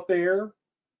CPAs out there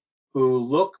who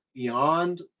look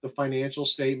beyond the financial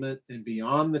statement and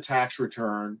beyond the tax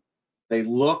return. They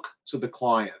look to the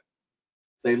client.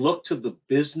 They look to the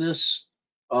business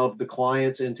of the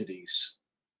client's entities.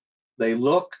 They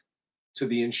look to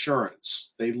the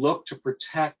insurance. They look to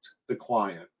protect the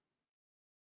client.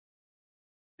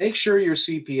 Make sure your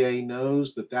CPA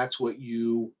knows that that's what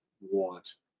you want.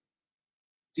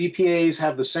 CPAs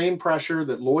have the same pressure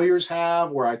that lawyers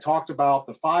have, where I talked about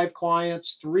the 5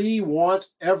 clients. 3 want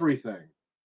everything.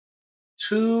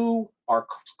 2 are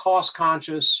cost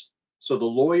conscious, so the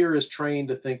lawyer is trained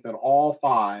to think that all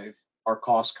 5 are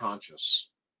cost conscious.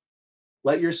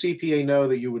 Let your CPA know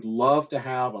that you would love to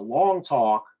have a long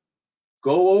talk,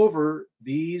 go over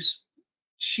these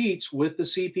sheets with the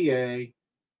CPA,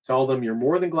 tell them you're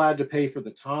more than glad to pay for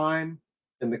the time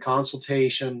and the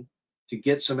consultation to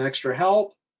get some extra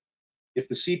help. If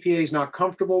the CPA is not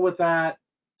comfortable with that,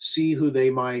 see who they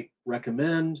might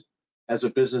recommend as a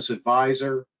business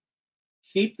advisor.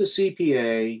 Keep the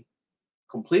CPA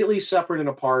completely separate and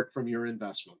apart from your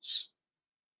investments.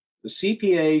 The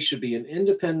CPA should be an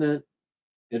independent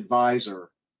advisor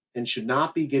and should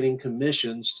not be getting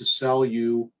commissions to sell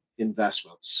you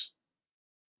investments.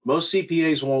 Most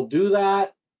CPAs won't do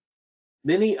that.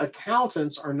 Many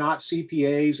accountants are not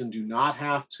CPAs and do not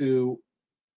have to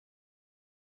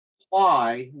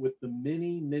comply with the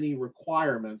many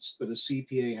requirements that a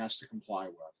CPA has to comply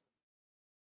with.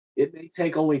 It may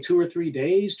take only 2 or 3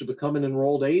 days to become an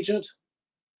enrolled agent,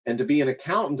 and to be an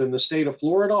accountant in the state of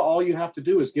Florida, all you have to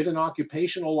do is get an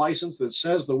occupational license that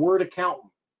says the word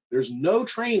accountant. There's no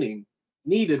training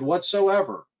needed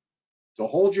whatsoever to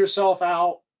hold yourself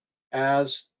out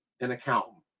as an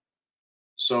accountant.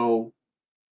 So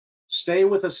stay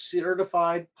with a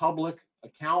certified public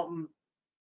accountant,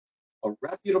 a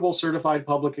reputable certified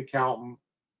public accountant,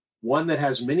 one that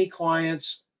has many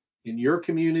clients in your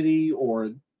community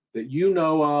or that you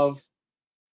know of,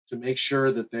 to make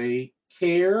sure that they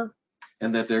care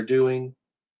and that they're doing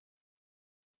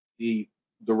the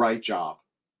right job.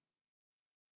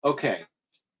 Okay,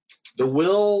 the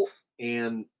will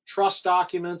and trust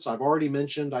documents, I've already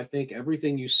mentioned, I think,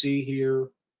 everything you see here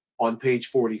on page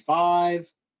 45.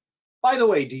 By the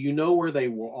way, do you know where they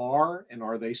are and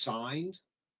are they signed?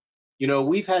 You know,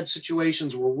 we've had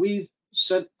situations where we've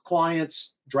sent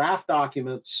clients draft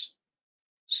documents,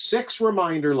 6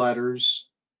 reminder letters,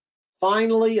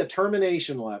 finally a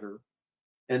termination letter,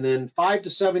 and then 5 to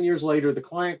 7 years later, the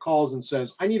client calls and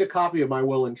says, I need a copy of my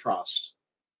will and trust.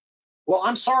 Well,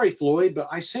 I'm sorry, Floyd, but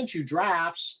I sent you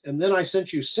drafts, and then I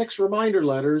sent you 6 reminder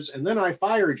letters, and then I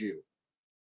fired you.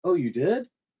 Oh, you did?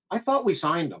 I thought we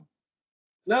signed them.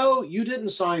 No, you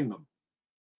didn't sign them.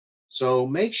 So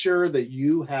make sure that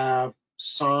you have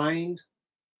signed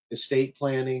estate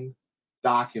planning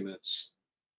documents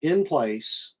in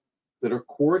place that are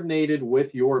coordinated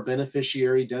with your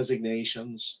beneficiary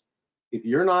designations. If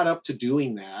you're not up to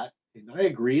doing that, and I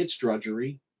agree it's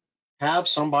drudgery, have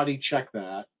somebody check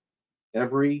that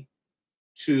every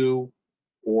 2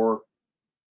 or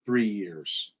 3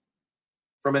 years.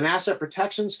 From an asset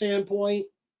protection standpoint,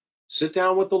 sit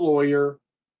down with the lawyer,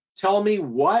 tell me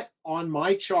what on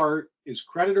my chart is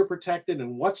creditor protected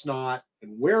and what's not,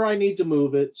 and where I need to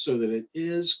move it so that it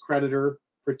is creditor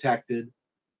protected.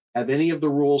 Have any of the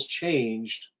rules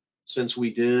changed since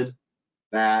we did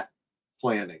that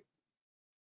planning?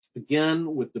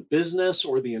 Again, with the business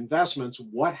or the investments,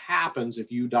 what happens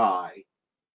if you die?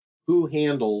 Who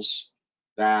handles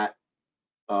that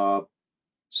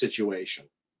situation?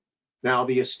 Now,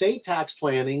 the estate tax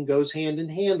planning goes hand in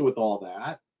hand with all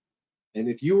that. And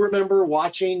if you remember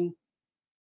watching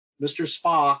Mr.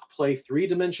 Spock play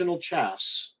 3-dimensional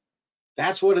chess,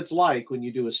 that's what it's like when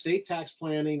you do estate tax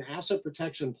planning, asset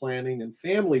protection planning, and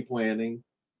family planning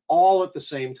all at the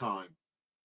same time.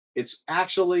 It's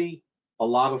actually a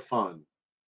lot of fun,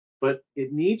 but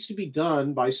it needs to be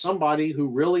done by somebody who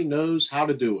really knows how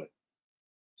to do it.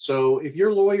 So if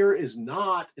your lawyer is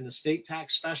not an estate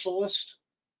tax specialist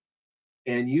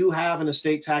and you have an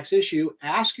estate tax issue,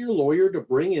 ask your lawyer to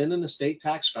bring in an estate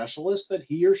tax specialist that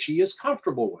he or she is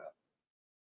comfortable with,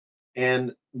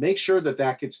 and make sure that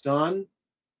that gets done.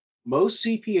 Most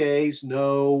CPAs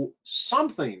know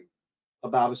something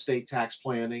about estate tax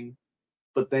planning,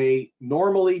 but they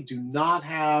normally do not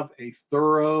have a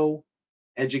thorough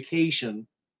education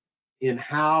in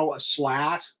how a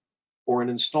slat or an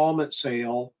installment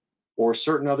sale or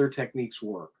certain other techniques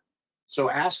work. So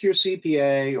ask your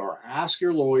CPA or ask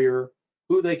your lawyer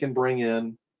who they can bring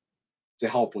in to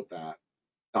help with that.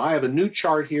 Now, I have a new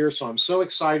chart here, so I'm so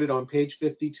excited on page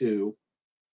 52.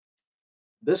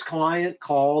 This client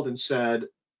called and said,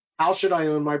 how should I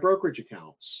own my brokerage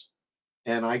accounts?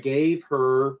 And I gave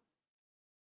her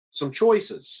some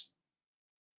choices.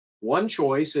 One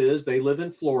choice is they live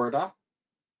in Florida,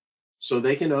 so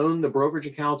they can own the brokerage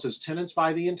accounts as tenants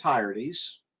by the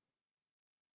entireties.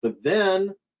 But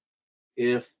then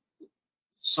if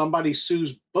somebody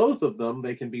sues both of them,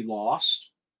 they can be lost.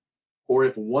 Or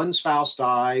if one spouse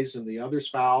dies and the other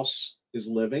spouse is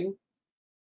living,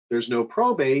 there's no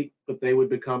probate, but they would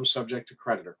become subject to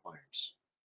creditor claims.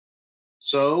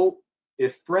 So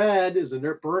if Fred is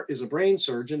a brain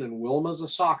surgeon and Wilma's a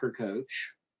soccer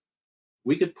coach,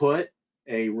 we could put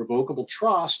a revocable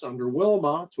trust under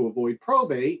Wilma to avoid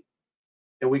probate,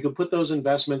 and we could put those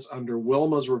investments under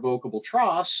Wilma's revocable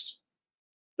trust.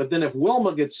 But then if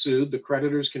Wilma gets sued, the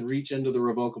creditors can reach into the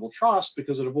revocable trust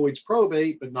because it avoids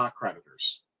probate, but not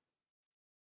creditors.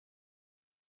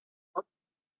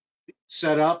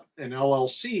 Set up an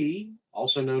LLC,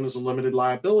 also known as a limited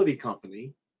liability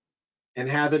company, and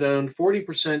have it owned 40%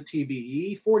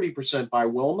 TBE, 40% by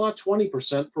Wilma,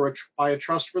 20% by a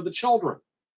trust for the children.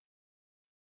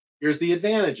 Here's the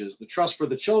advantages. The trust for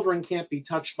the children can't be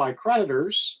touched by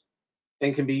creditors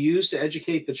and can be used to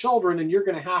educate the children, and you're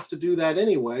going to have to do that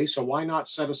anyway, so why not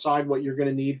set aside what you're going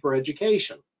to need for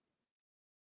education?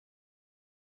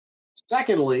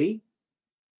 Secondly,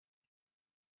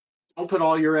 don't put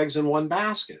all your eggs in one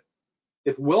basket.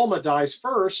 If Wilma dies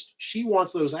first, she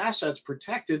wants those assets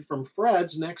protected from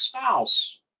Fred's next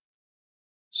spouse.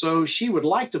 So she would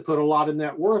like to put a lot of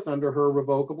net worth under her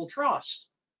revocable trust.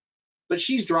 But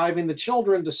she's driving the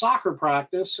children to soccer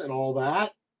practice and all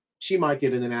that. She might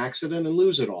get in an accident and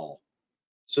lose it all.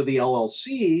 So the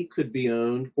LLC could be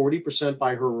owned 40%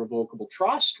 by her revocable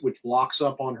trust, which locks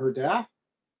up on her death,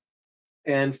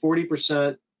 and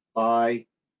 40% by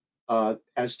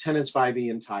as tenants by the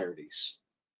entireties.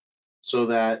 So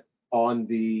that on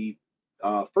the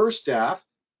first death,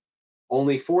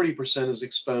 only 40% is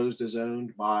exposed as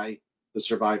owned by the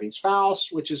surviving spouse,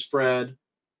 which is Fred,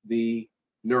 the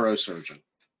neurosurgeon.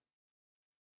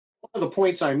 One of the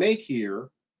points I make here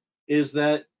is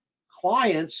that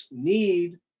clients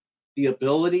need the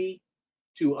ability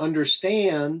to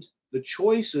understand the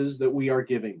choices that we are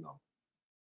giving them.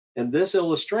 And this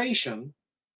illustration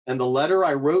and the letter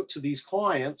I wrote to these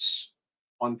clients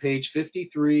on page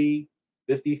 53,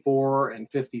 54, and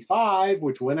 55,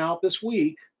 which went out this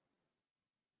week,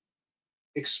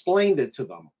 explained it to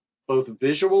them, both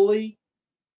visually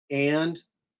and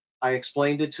I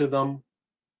explained it to them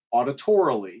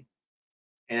auditorily.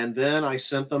 And then I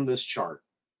sent them this chart.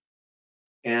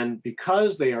 And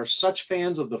because they are such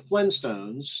fans of the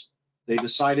Flintstones, they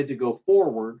decided to go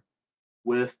forward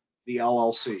with the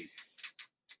LLC.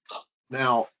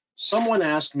 Now, someone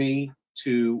asked me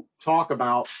to talk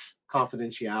about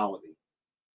confidentiality.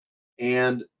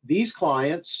 And these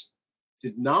clients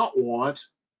did not want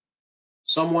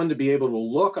someone to be able to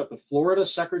look at the Florida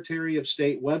Secretary of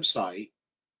State website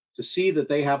to see that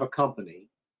they have a company,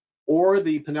 or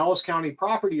the Pinellas County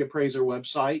Property Appraiser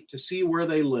website to see where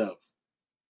they live.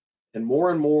 And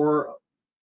more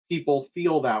people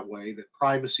feel that way, that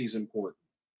privacy is important.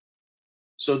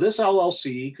 So this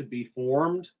LLC could be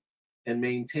formed and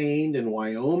maintained in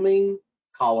Wyoming,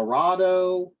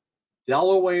 Colorado,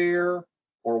 Delaware,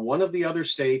 or one of the other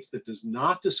states that does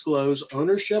not disclose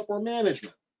ownership or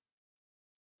management.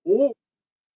 Or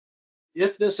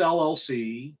if this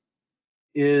LLC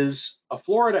is a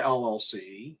Florida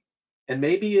LLC, and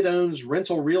maybe it owns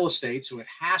rental real estate, so it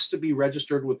has to be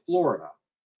registered with Florida,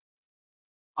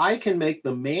 I can make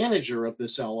the manager of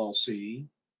this LLC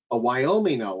a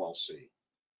Wyoming LLC.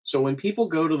 So when people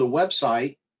go to the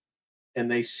website and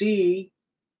they see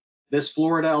this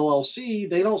Florida LLC,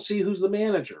 they don't see who's the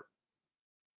manager.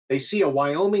 They see a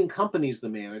Wyoming company's the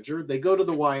manager. They go to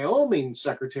the Wyoming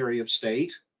Secretary of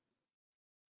State,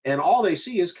 and all they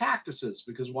see is cactuses,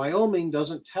 because Wyoming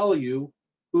doesn't tell you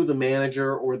who the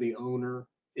manager or the owner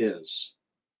is.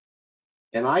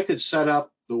 And I could set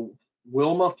up the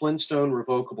Wilma Flintstone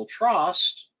Revocable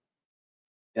Trust,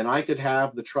 and I could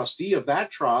have the trustee of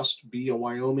that trust be a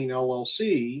Wyoming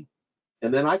LLC,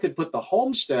 and then I could put the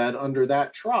homestead under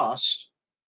that trust.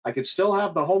 I could still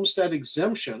have the homestead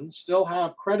exemption, still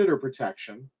have creditor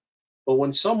protection, but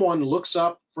when someone looks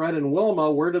up Fred and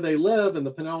Wilma, where do they live, in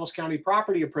the Pinellas County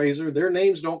Property Appraiser, their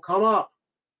names don't come up.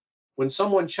 When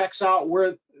someone checks out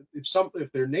where,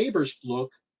 if their neighbors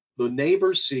look, the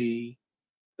neighbors see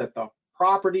that the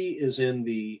property is in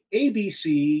the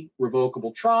ABC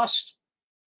Revocable Trust,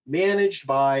 managed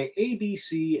by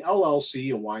ABC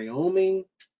LLC, a Wyoming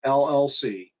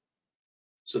LLC.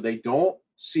 So they don't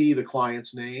see the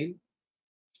client's name.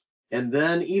 And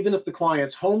then even if the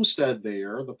client's homestead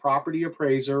there, the property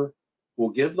appraiser will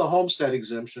give the homestead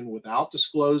exemption without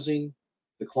disclosing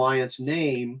the client's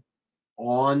name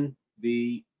on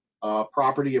the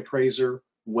property appraiser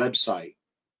website.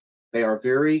 They are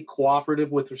very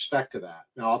cooperative with respect to that.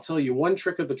 Now, I'll tell you one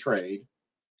trick of the trade.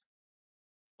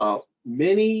 Well,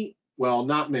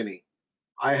 not many.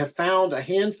 I have found a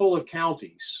handful of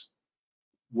counties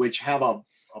which have a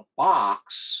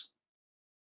box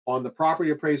on the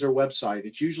property appraiser website.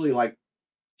 It's usually like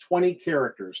 20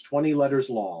 characters, 20 letters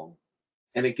long,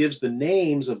 and it gives the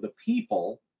names of the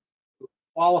people who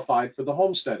qualified for the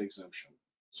homestead exemption.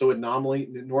 So it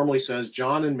normally says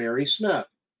John and Mary Smith.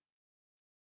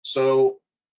 So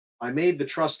I made the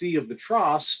trustee of the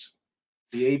trust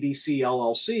the ABC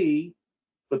LLC,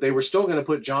 but they were still going to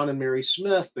put John and Mary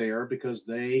Smith there because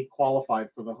they qualified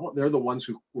for they're the ones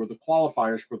who were the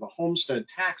qualifiers for the homestead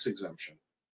tax exemption.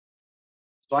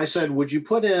 So I said, would you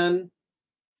put in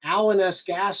Alan S.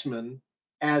 Gassman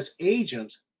as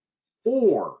agent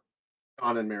for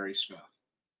John and Mary Smith?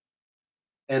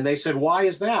 And they said, why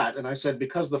is that? And I said,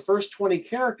 because the first 20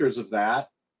 characters of that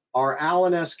are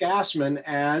Alan S. Gassman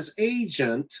as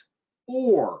agent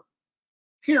for,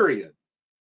 period.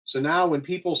 So now when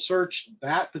people search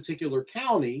that particular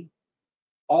county,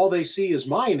 all they see is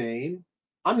my name.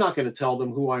 I'm not going to tell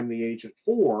them who I'm the agent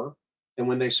for. And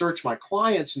when they search my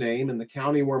client's name in the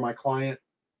county where my client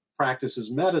practices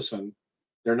medicine,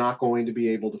 they're not going to be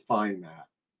able to find that.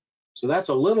 So that's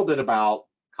a little bit about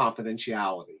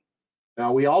confidentiality.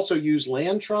 Now, we also use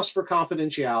land trust for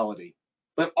confidentiality,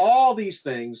 but all these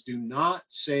things do not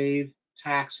save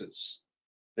taxes.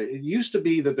 It used to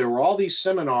be that there were all these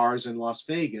seminars in Las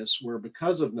Vegas where,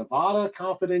 because of Nevada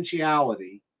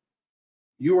confidentiality,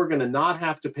 you are going to not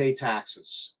have to pay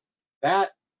taxes.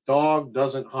 That dog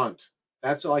doesn't hunt.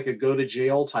 That's like a go to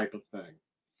jail type of thing.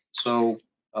 So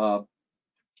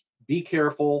be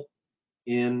careful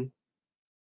in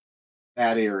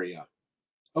that area.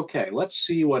 Okay, let's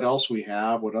see what else we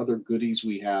have, what other goodies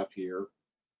we have here.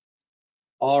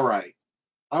 All right,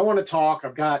 I want to talk,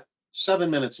 I've got 7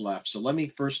 minutes left, so let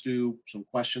me first do some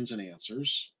questions and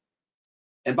answers.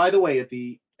 And by the way, at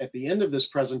the end of this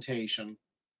presentation,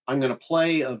 I'm going to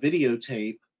play a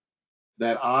videotape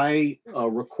that I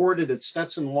recorded at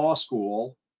Stetson Law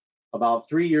School about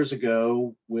 3 years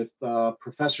ago with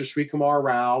Professor Srikumar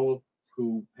Rao,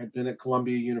 who had been at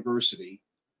Columbia University,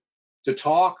 to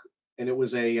talk, and it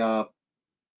was a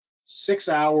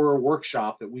 6-hour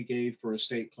workshop that we gave for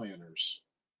estate planners.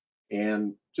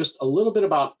 And just a little bit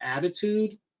about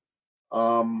attitude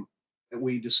that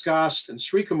we discussed. And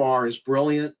Srikumar is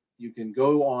brilliant. You can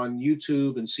go on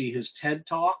YouTube and see his TED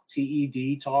Talk,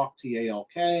 TED Talk,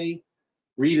 TALK,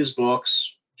 read his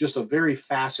books, just a very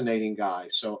fascinating guy.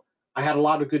 So I had a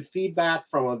lot of good feedback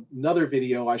from another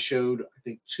video I showed, I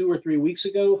think 2 or 3 weeks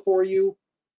ago for you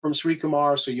from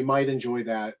Srikumar, so you might enjoy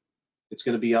that. It's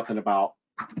going to be up in about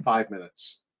 5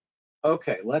 minutes.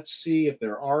 Okay, let's see if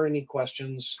there are any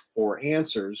questions or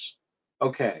answers.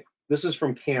 Okay, this is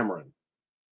from Cameron.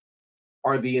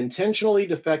 Are the intentionally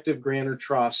defective grantor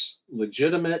trusts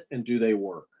legitimate and do they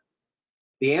work?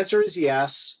 The answer is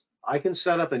yes. I can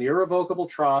set up an irrevocable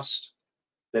trust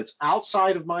that's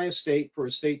outside of my estate for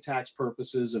estate tax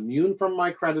purposes, immune from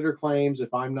my creditor claims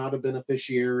if I'm not a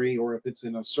beneficiary or if it's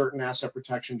in a certain asset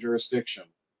protection jurisdiction.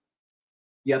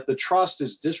 Yet the trust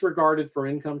is disregarded for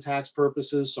income tax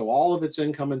purposes, so all of its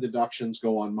income and deductions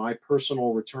go on my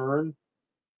personal return.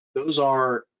 Those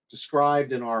are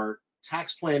described in our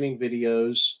tax planning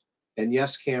videos, and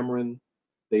yes, Cameron,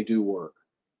 they do work.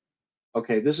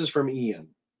 Okay, this is from Ian.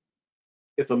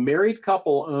 If a married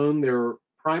couple own their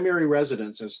primary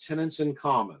residence as tenants in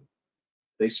common,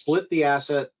 they split the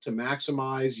asset to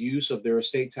maximize use of their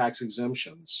estate tax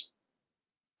exemptions.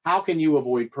 How can you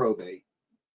avoid probate?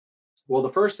 Well,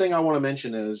 the first thing I want to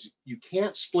mention is you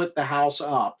can't split the house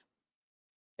up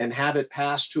and have it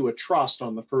passed to a trust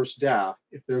on the first death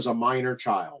if there's a minor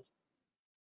child.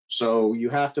 So you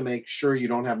have to make sure you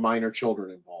don't have minor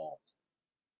children involved.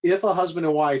 If a husband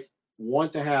and wife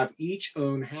want to have each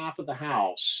own half of the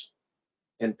house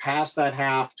and pass that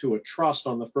half to a trust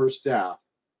on the first death,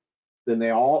 then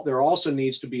there also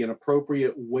needs to be an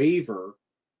appropriate waiver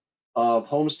of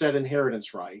homestead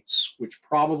inheritance rights, which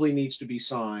probably needs to be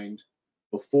signed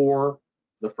before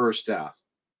the first death.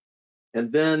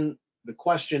 And then the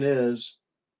question is,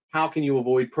 how can you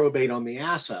avoid probate on the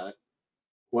asset?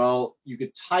 Well, you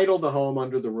could title the home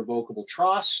under the revocable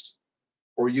trust,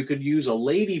 or you could use a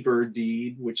ladybird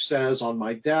deed, which says on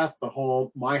my death, the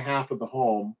home, my half of the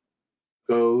home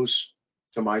goes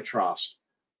to my trust.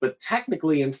 But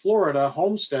technically in Florida,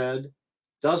 homestead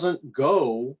doesn't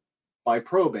go by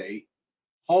probate.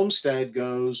 Homestead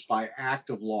goes by act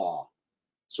of law.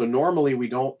 So normally we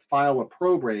don't file a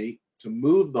probate to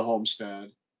move the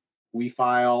homestead. We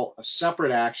file a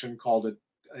separate action called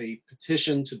a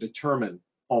petition to determine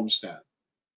homestead.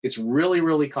 It's really,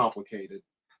 really complicated.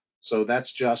 So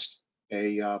that's just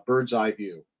a bird's eye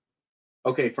view.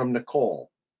 Okay, from Nicole.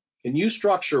 Can you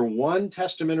structure one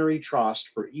testamentary trust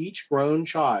for each grown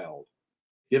child,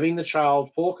 giving the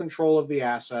child full control of the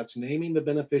assets, naming the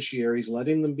beneficiaries,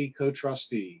 letting them be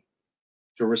co-trustee,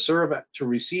 to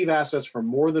receive assets from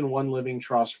more than one living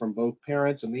trust from both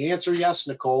parents? And the answer, yes,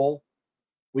 Nicole.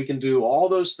 We can do all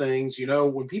those things. You know,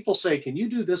 when people say, can you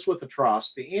do this with a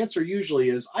trust? The answer usually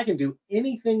is, I can do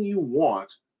anything you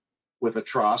want with a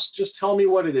trust. Just tell me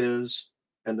what it is,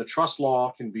 and the trust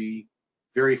law can be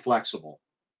very flexible.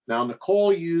 Now,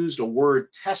 Nicole used a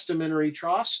word testamentary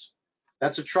trust.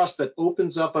 That's a trust that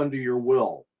opens up under your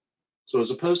will. So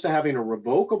as opposed to having a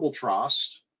revocable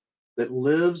trust that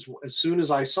lives as soon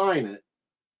as I sign it,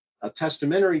 a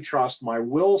testamentary trust, my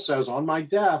will says on my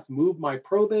death, move my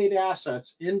probate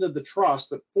assets into the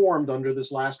trust that formed under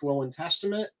this last will and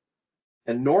testament.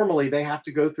 And normally they have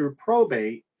to go through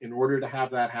probate in order to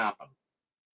have that happen.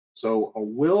 So a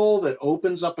will that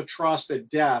opens up a trust at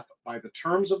death by the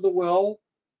terms of the will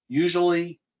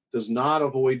usually does not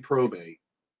avoid probate,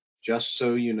 just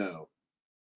so you know.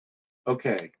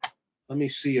 Okay, let me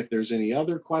see if there's any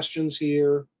other questions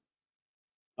here.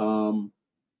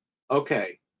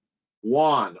 Okay,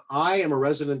 Juan, I am a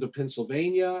resident of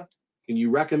Pennsylvania. Can you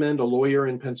recommend a lawyer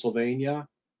in Pennsylvania?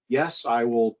 Yes, I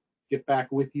will get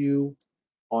back with you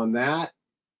on that.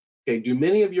 Okay, do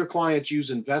many of your clients use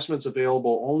investments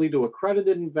available only to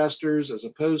accredited investors as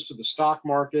opposed to the stock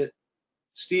market?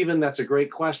 Stephen, that's a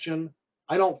great question.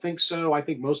 I don't think so. I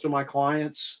think most of my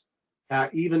clients,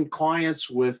 even clients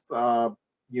with, $300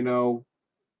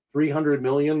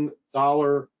 million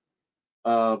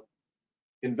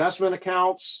investment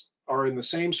accounts, are in the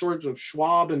same sorts of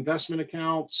Schwab investment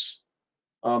accounts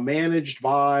managed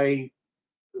by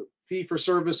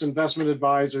fee-for-service investment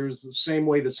advisors, the same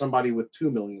way that somebody with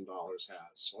 $2 million has.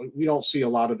 So we don't see a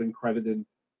lot of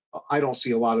I don't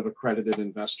see a lot of accredited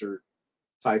investor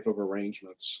type of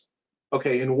arrangements.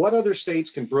 Okay, in what other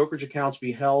states can brokerage accounts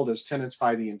be held as tenants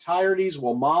by the entireties?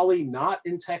 Well, Molly, not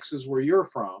in Texas where you're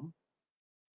from,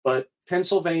 but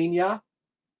Pennsylvania,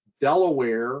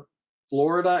 Delaware,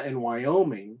 Florida, and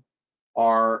Wyoming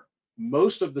are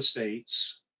most of the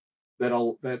states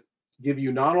that give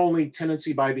you not only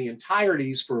tenancy by the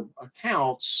entireties for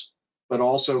accounts, but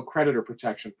also creditor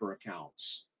protection for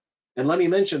accounts. And let me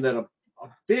mention that a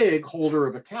big holder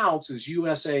of accounts is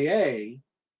USAA,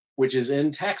 which is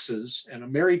in Texas, and a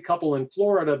married couple in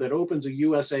Florida that opens a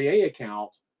USAA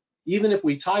account, even if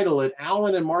we title it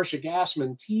Alan and Marcia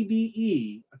Gassman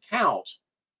TBE account,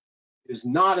 is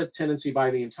not a tenancy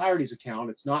by the entireties account.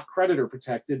 It's not creditor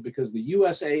protected because the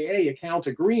USAA account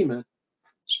agreement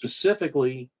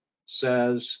specifically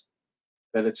says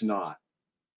that it's not.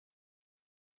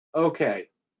 Okay.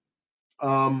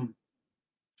 Then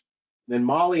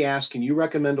Molly asked, can you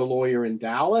recommend a lawyer in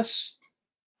Dallas?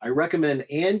 I recommend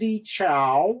Andy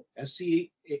Chow,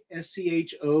 SCHOU,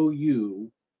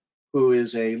 who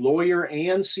is a lawyer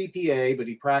and CPA, but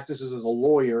he practices as a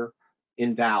lawyer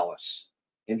in Dallas.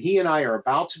 And he and I are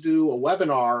about to do a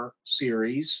webinar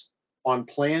series on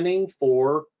planning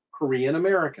for Korean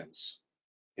Americans.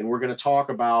 And we're going to talk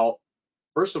about,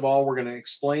 first of all, we're going to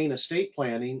explain estate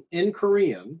planning in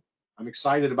Korean. I'm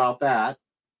excited about that.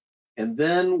 And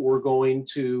then we're going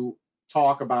to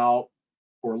talk about,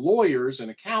 for lawyers and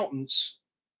accountants,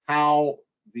 how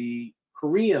the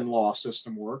Korean law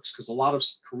system works, because a lot of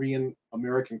Korean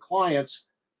American clients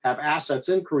have assets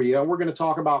in Korea. We're going to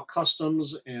talk about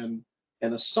customs and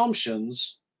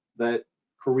assumptions that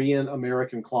Korean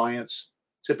American clients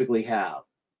typically have.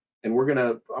 And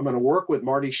I'm going to work with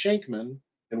Marty Schenkman,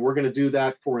 and we're going to do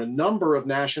that for a number of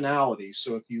nationalities.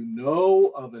 So if you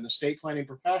know of an estate planning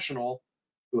professional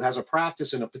who has a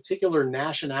practice in a particular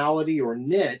nationality or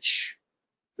niche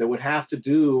that would have to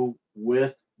do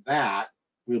with that,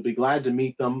 we'll be glad to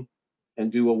meet them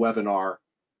and do a webinar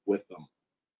with them.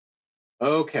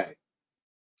 Okay.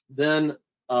 Then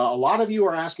a lot of you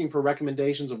are asking for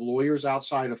recommendations of lawyers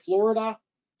outside of Florida,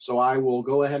 so I will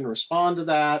go ahead and respond to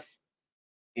that.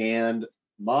 And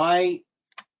my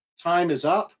time is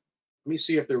up. Let me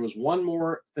see if there was one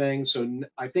more thing. So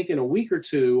I think in a week or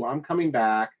two, I'm coming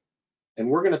back, and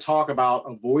we're going to talk about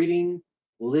avoiding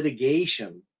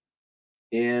litigation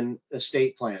in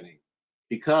estate planning,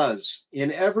 because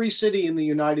in every city in the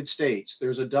United States,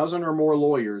 there's a dozen or more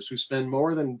lawyers who spend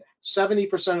more than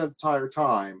 70% of their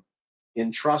time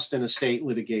in trust and estate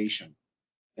litigation.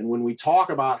 And when we talk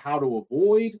about how to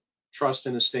avoid trust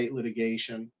and estate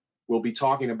litigation, we'll be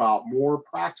talking about more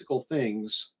practical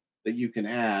things that you can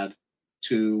add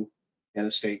to an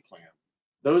estate plan.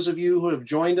 Those of you who have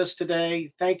joined us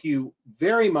today, thank you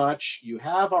very much. You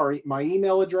have my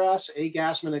email address,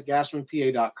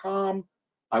 agassman@gassmanpa.com.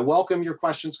 I welcome your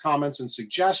questions, comments, and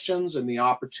suggestions, and the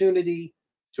opportunity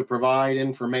to provide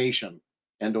information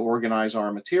and to organize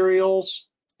our materials.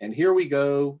 And here we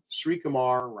go,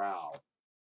 Srikumar Rao.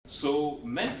 So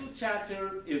mental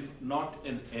chatter is not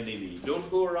an enemy. Don't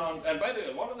go around, and by the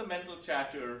way, a lot of the mental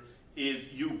chatter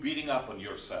is you beating up on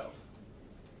yourself.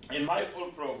 In my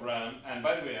full program, and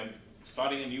by the way, I'm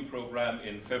starting a new program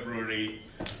in February,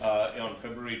 on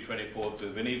February 24th, so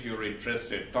if any of you are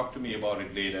interested, talk to me about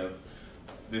it later.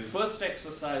 The first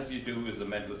exercise you do is a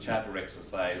mental chatter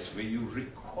exercise where you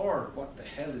record what the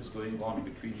hell is going on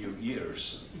between your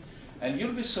ears. And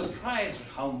you'll be surprised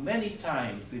how many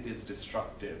times it is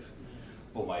destructive.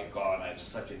 Oh my God, I'm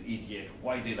such an idiot.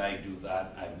 Why did I do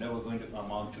that? I'm never going to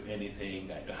amount to anything.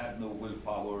 I have no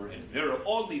willpower. And there are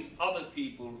all these other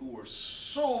people who are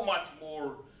so much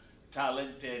more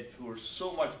talented, who are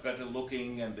so much better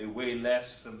looking, and they weigh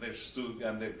less, and their suit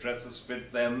and their dresses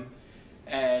fit them.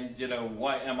 And you know,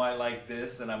 why am I like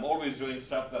this? And I'm always doing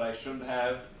stuff that I shouldn't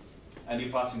have. And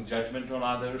you're passing judgment on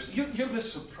others. You'll be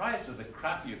surprised at the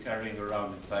crap you're carrying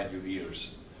around inside your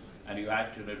ears. And you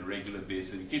act on it on a regular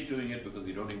basis. You keep doing it because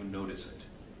you don't even notice it.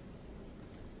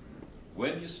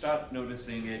 When you start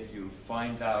noticing it, you'll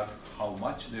find out how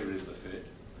much there is of it.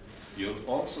 You'll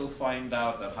also find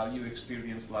out that how you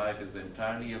experience life is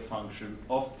entirely a function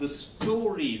of the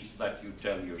stories that you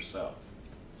tell yourself.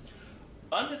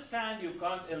 Understand, you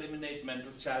can't eliminate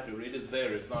mental chatter. It is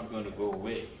there. It's not going to go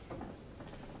away.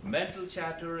 Mental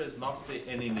chatter is not the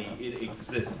enemy. It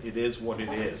exists. It is what it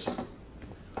is.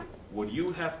 What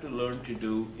you have to learn to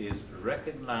do is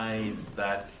recognize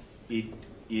that it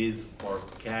is or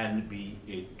can be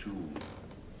a tool.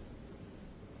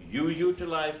 You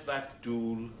utilize that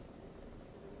tool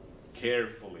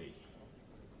carefully.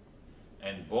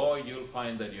 And boy, you'll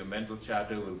find that your mental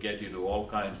chatter will get you to all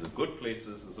kinds of good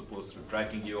places as opposed to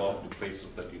dragging you off to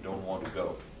places that you don't want to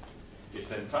go.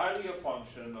 It's entirely a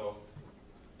function of,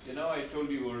 you know, I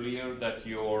told you earlier that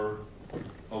your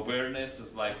awareness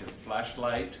is like a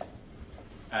flashlight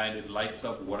and it lights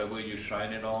up whatever you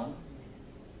shine it on.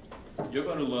 You're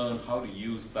going to learn how to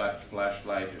use that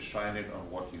flashlight to shine it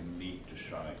on what you need to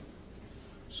shine.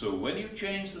 So when you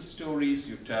change the stories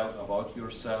you tell about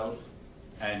yourself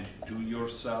and to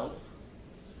yourself,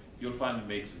 you'll find it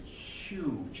makes a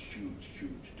huge, huge,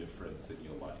 huge difference in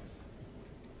your life.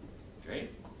 Okay?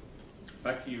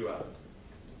 Back to you, Alan.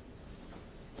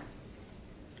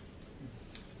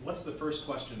 What's the first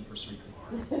question for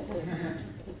Srikumar?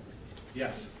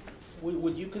 Yes.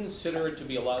 Would you consider it to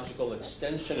be a logical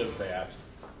extension of that,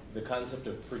 the concept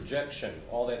of projection,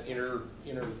 all that inner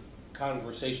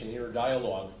conversation, inner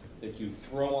dialogue that you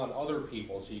throw on other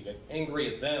people so you get angry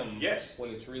at them Yes.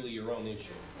 when it's really your own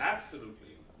issue?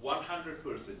 Absolutely.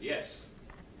 100% yes.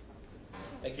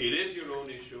 It is your own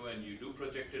issue and you do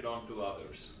project it onto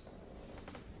others.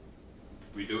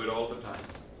 We do it all the time.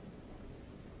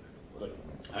 Good.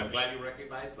 I'm glad you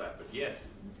recognize that, but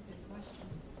yes. That's a good question.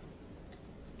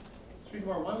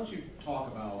 Srikumar, why don't you talk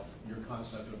about your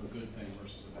concept of a good thing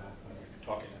versus a bad thing?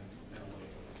 Talking.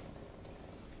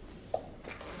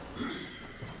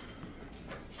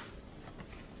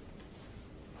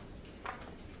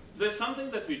 There's something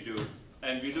that we do,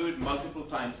 and we do it multiple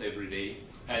times every day,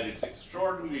 and it's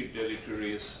extraordinarily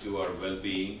deleterious to our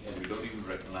well-being, and we don't even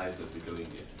recognize that we're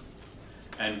doing it.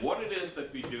 And what it is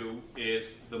that we do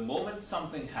is, the moment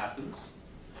something happens,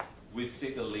 we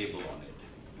stick a label on it.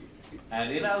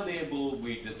 And in our label,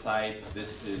 we decide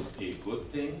this is a good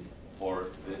thing, or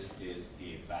this is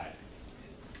a bad thing.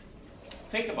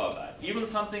 Think about that. Even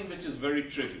something which is very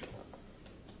trivial.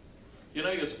 You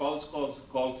know, your spouse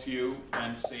calls you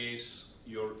and says,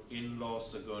 your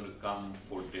in-laws are going to come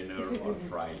for dinner on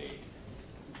Friday.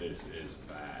 This is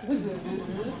bad.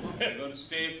 They're going to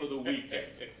stay for the weekend.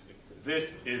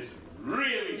 This is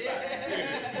really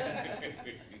bad.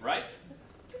 Right?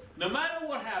 No matter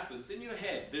what happens in your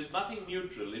head, there's nothing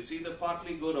neutral. It's either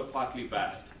partly good or partly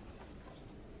bad.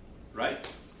 Right?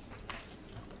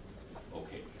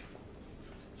 Okay.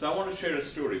 So I want to share a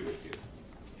story with you.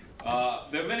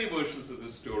 There are many versions of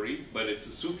this story, but it's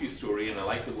a Sufi story, and I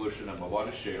like the version I'm about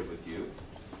to share with you.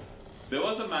 There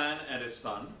was a man and his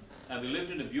son, and they lived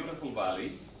in a beautiful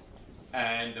valley,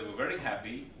 and they were very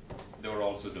happy. They were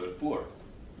also dirt poor.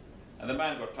 And the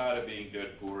man got tired of being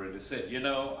dirt poor, and he said, you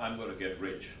know, I'm going to get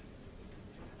rich.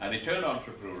 And he turned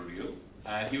entrepreneurial,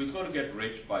 and he was going to get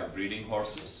rich by breeding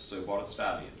horses, so he bought a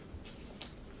stallion.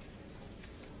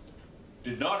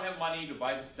 Did not have money to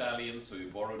buy the stallion, so he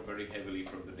borrowed very heavily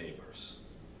from the neighbors.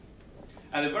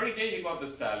 And the very day he got the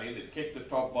stallion, it kicked the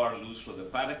top bar loose from the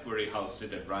paddock where he housed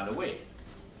it and ran away.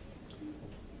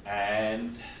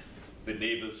 And the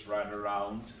neighbors ran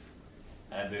around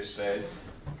and they said,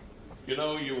 you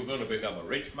know, you were going to become a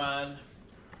rich man,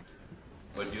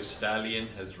 but your stallion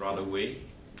has run away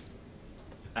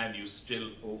and you still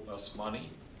owe us money.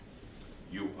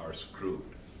 You are screwed.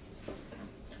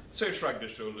 So he shrugged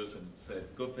his shoulders and said,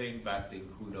 good thing, bad thing,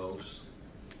 who knows?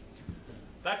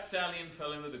 That stallion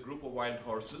fell in with a group of wild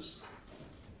horses,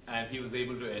 and he was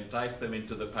able to entice them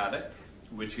into the paddock,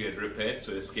 which he had repaired,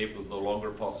 so escape was no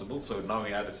longer possible. So now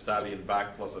he had a stallion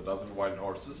back plus a dozen wild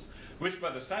horses, which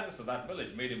by the standards of that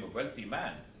village made him a wealthy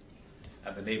man.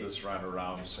 And the neighbors ran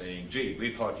around saying, gee,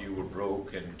 we thought you were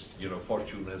broke and, you know,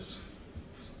 fortune has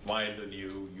smiled on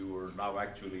you. You are now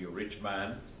actually a rich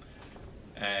man.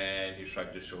 And he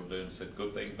shrugged his shoulder and said,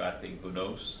 good thing, bad thing, who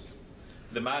knows?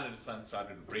 The man and his son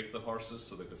started to break the horses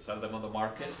so they could sell them on the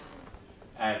market.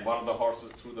 And one of the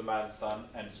horses threw the man's son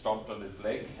and stomped on his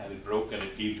leg, and it broke and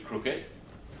it healed crooked.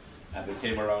 And they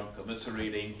came around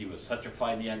commiserating. He was such a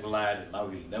fine young lad, and now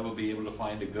he'll never be able to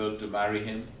find a girl to marry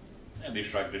him. And he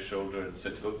shrugged his shoulder and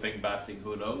said, good thing, bad thing,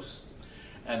 who knows?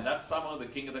 And that summer, the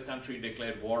king of the country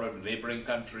declared war on a neighboring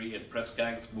country, and press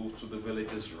gangs moved through the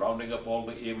villages, rounding up all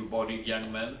the able-bodied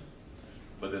young men.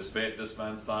 But they spared this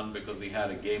man's son because he had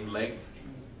a game leg.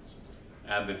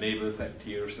 And the neighbors had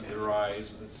tears in their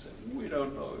eyes and said, we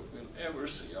don't know if we'll ever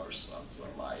see our sons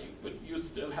alive, but you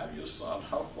still have your son.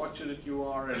 How fortunate you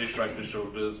are. And he shrugged his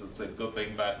shoulders and said, good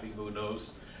thing, bad thing, who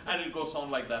knows? And it goes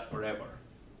on like that forever.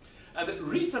 And the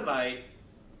reason I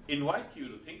invite you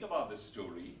to think about this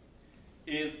story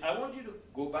is I want you to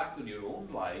go back in your own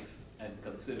life and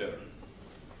consider,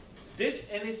 did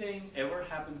anything ever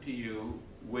happen to you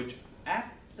which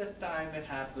at the time it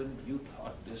happened you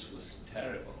thought this was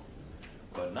terrible?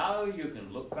 But now you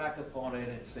can look back upon it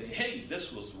and say, hey,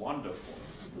 this was wonderful.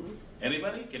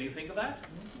 Anybody? Can you think of that?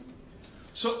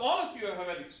 So all of you have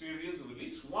had experience of at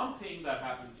least one thing that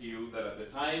happened to you that at the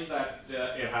time that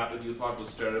it happened you thought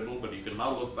was terrible, but you can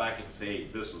now look back and say,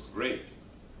 this was great.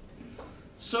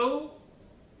 So,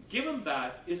 given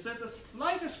that, is there the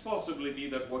slightest possibility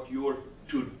that what you are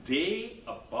today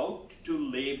about to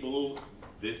label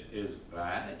this is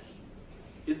bad?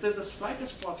 Is there the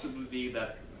slightest possibility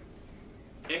that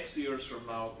X years from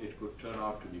now, it could turn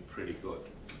out to be pretty good?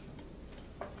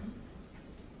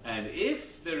 And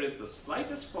if there is the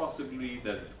slightest possibility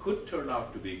that it could turn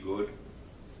out to be good,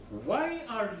 why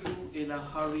are you in a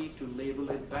hurry to label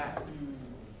it bad?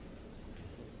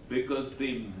 Because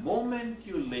the moment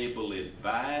you label it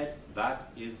bad,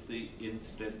 that is the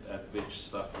instant at which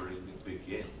suffering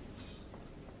begins.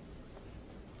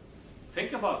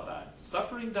 Think about that.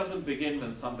 Suffering doesn't begin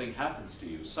when something happens to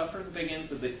you. Suffering begins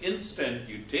at the instant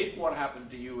you take what happened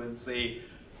to you and say,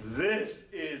 this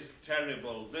is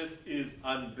terrible, this is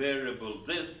unbearable,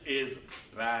 this is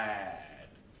bad.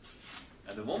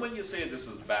 And the moment you say this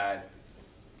is bad,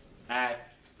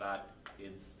 at that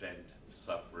instant,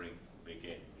 suffering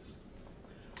begins.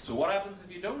 So what happens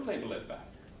if you don't label it bad?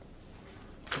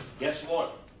 Guess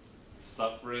what?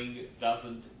 Suffering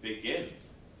doesn't begin.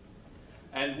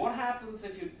 And what happens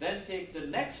if you then take the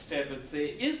next step and say,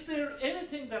 is there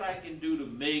anything that I can do to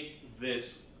make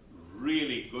this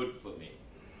really good for me?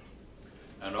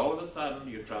 And all of a sudden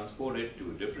you transport it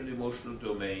to a different emotional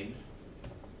domain,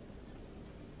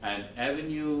 and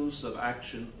avenues of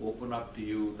action open up to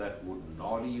you that would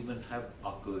not even have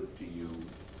occurred to you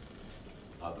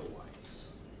otherwise.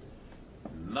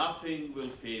 Nothing will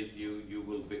faze you. You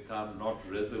will become not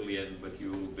resilient, but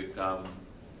you will become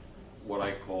what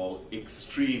I call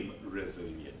extreme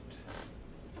resilient.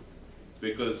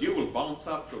 Because you will bounce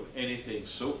up from anything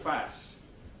so fast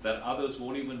that others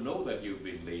won't even know that you've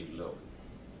been laid low.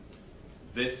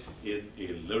 This is a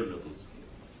learnable skill.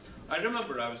 I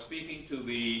remember I was speaking to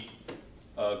the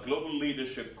Global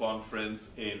Leadership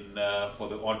Conference for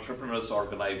the Entrepreneurs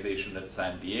Organization at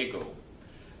San Diego.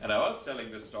 And I was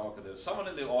telling this talk, and there was someone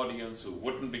in the audience who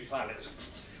wouldn't be silent,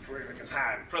 raising his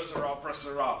hand, press her up, press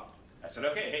her up. I said,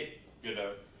 okay, hey, you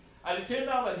know. And it turned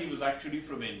out that he was actually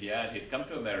from India, and he'd come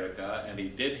to America, and he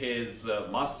did his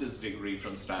master's degree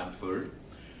from Stanford,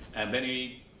 and then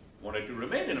he wanted to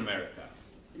remain in America.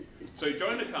 So he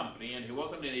joined a company, and he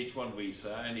wasn't an H-1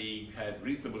 visa, and he had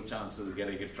reasonable chances of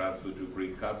getting it transferred to a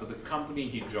green card, but the company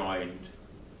he joined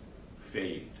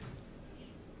failed.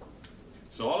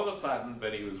 So all of a sudden,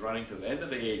 when he was running to the end of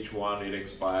the H1, it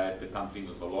expired, the company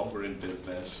was no longer in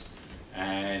business,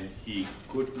 and he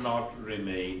could not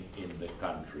remain in the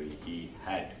country. He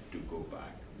had to go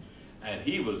back. And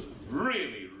he was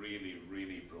really, really,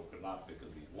 really broken up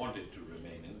because he wanted to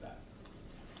remain in that.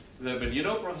 But you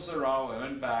know, Professor Rao, I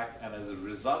went back, and as a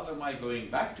result of my going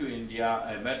back to India,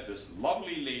 I met this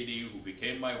lovely lady who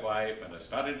became my wife, and I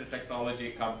started a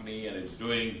technology company, and it's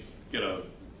doing,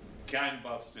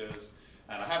 gangbusters.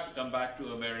 And I have to come back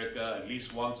to America at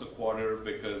least once a quarter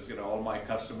because, all my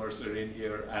customers are in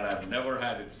here, and I've never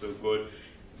had it so good.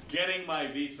 Getting my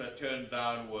visa turned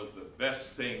down was the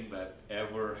best thing that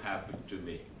ever happened to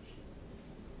me.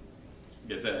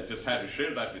 Yes, I just had to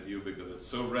share that with you because it's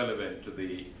so relevant to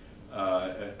the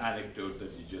anecdote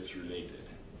that you just related.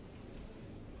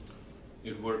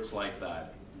 It works like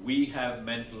that. We have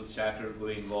mental chatter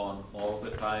going on all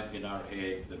the time in our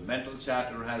head. The mental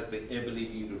chatter has the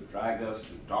ability to drag us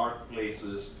to dark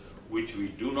places which we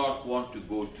do not want to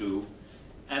go to.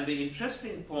 And the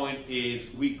interesting point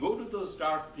is we go to those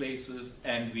dark places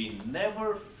and we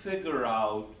never figure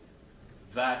out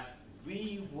that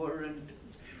we weren't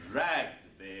dragged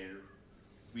there.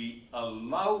 We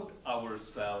allowed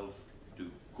ourselves to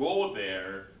go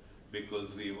there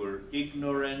because we were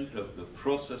ignorant of the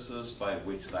processes by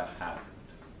which that happened.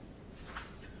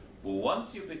 But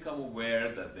once you become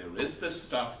aware that there is this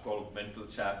stuff called mental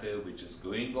chatter which is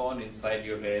going on inside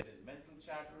your head, and mental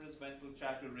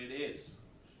chatter it is.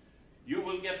 You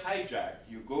will get hijacked.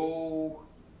 You go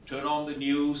turn on the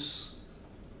news,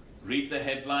 read the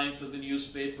headlines of the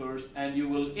newspapers, and you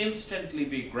will instantly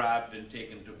be grabbed and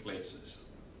taken to places.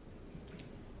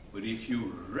 But if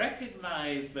you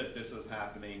recognize that this is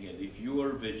happening, and if you are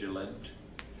vigilant,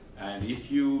 and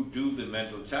if you do the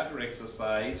mental chatter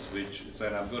exercise, which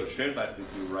said I'm going to share that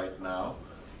with you right now,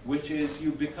 which is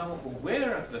you become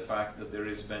aware of the fact that there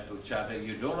is mental chatter.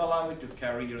 You don't allow it to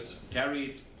carry you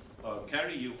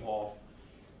off.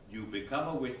 You become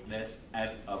a witness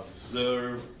and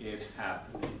observe it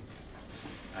happening.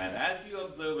 And as you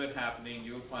observe it happening,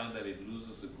 you'll find that it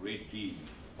loses a great deal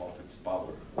of its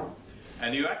power.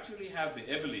 And you actually have the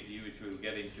ability, which we'll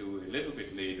get into a little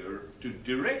bit later, to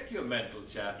direct your mental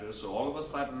chatter. So all of a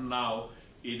sudden now,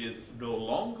 it is no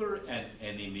longer an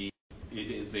enemy. It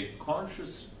is a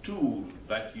conscious tool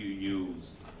that you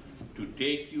use to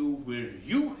take you where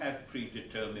you have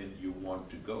predetermined you want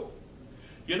to go.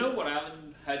 You know what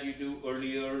Alan had you do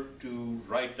earlier to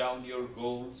write down your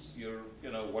goals,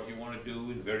 what you want to do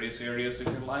in various areas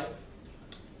of your life?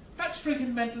 That's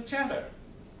freaking mental chatter.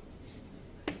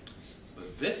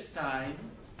 But this time,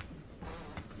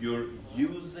 you're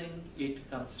using it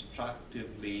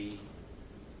constructively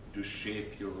to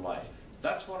shape your life.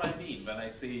 That's what I mean when I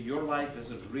say your life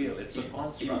isn't real. It's a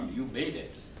construct. You made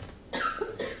it.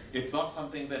 It's not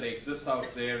something that exists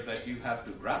out there that you have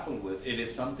to grapple with. It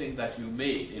is something that you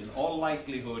made. In all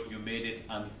likelihood, you made it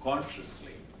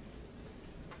unconsciously.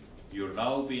 You're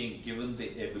now being given the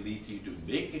ability to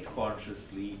make it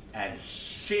consciously and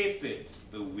shape it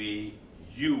the way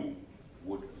you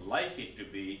would like it to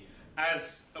be, as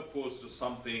opposed to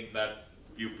something that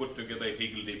you put together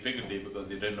higgledy-piggledy because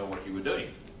you didn't know what you were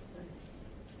doing.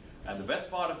 And the best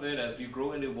part of it, as you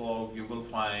grow and evolve, you will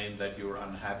find that you're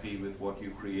unhappy with what you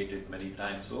created many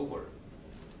times over.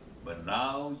 But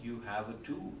now you have a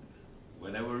tool.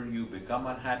 Whenever you become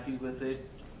unhappy with it,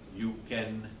 you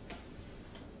can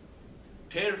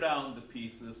tear down the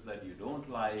pieces that you don't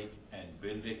like and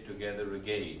build it together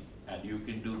again. And you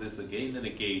can do this again and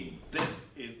again. This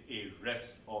is a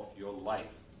rest of your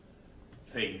life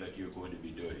thing that you're going to be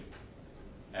doing.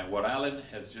 And what Alan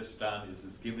has just done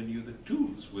is given you the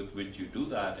tools with which you do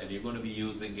that, and you're going to be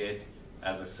using it,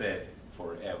 as I said,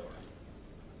 forever.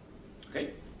 Okay?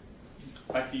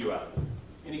 Back to you, Alan.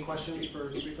 Any questions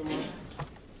for Speaker Moore?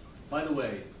 By the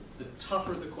way, the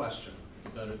tougher the question,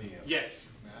 the better the answer.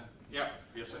 Yes. Matt? Yeah.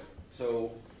 Yes, sir.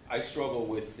 So I struggle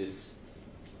with this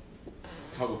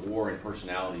tug of war in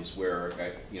personalities where,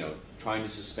 trying to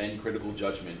suspend critical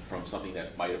judgment from something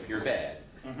that might appear bad.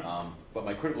 But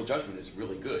my critical judgment is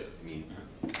really good. I mean,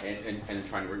 and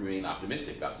trying to remain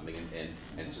optimistic about something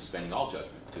and suspending all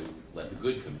judgment to let the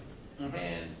good come in.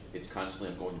 And it's constantly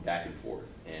I'm going back and forth.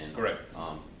 And correct.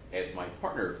 As my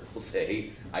partner will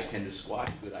say, I tend to squash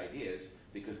good ideas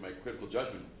because my critical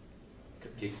judgment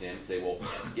kicks in and say, well,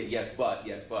 yes, but.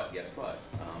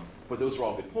 But those are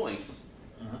all good points.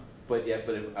 But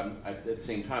at the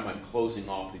same time, I'm closing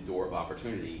off the door of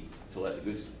opportunity to let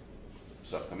the good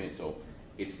stuff come in. So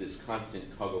it's this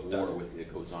constant tug of war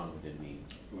that goes on within me.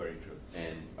 Very true.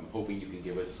 And I'm hoping you can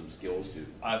give us some skills to.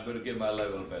 I'm going to give my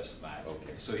level best, Matt.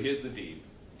 Okay. So here's the deal.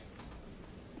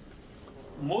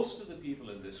 Most of the people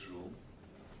in this room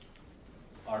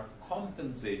are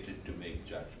compensated to make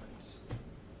judgments.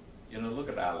 You know, look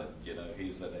at Alan. You know,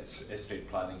 he's an estate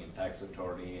planning and tax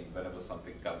attorney, and whenever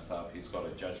something comes up, he's got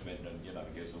a judgment, and you know,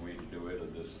 here's a way to do it, or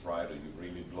this is right, or you've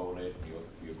really blown it,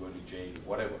 you're going to jail,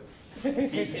 whatever.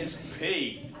 He is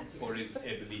paid for his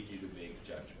ability to make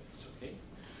judgments. Okay,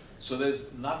 so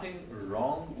there's nothing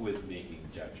wrong with making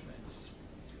judgments.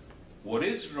 What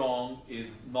is wrong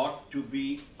is not to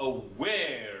be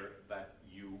aware that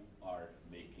you are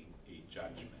making a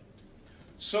judgment.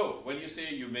 So, when you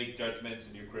say you make judgments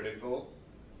and you're critical,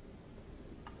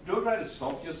 don't try to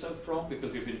stop yourself from,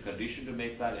 because you've been conditioned to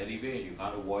make that anyway and you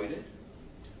can't avoid it.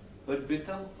 But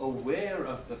become aware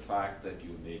of the fact that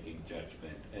you're making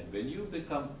judgment. And when you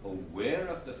become aware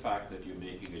of the fact that you're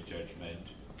making a judgment,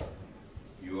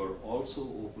 you are also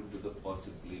open to the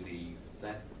possibility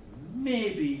that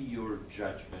maybe your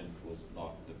judgment was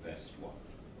not the best one.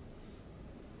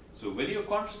 So when you're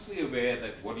consciously aware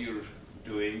that what you're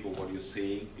doing or what you're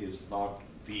saying is not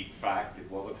the fact, it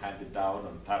wasn't handed down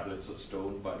on tablets of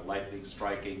stone by lightning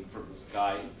striking from the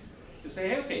sky, you say,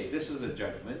 hey, okay, this is a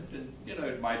judgment, and you know,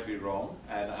 it might be wrong,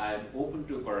 and I'm open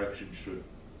to correction should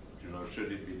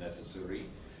it be necessary.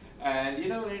 And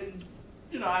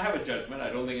I have a judgment, I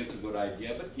don't think it's a good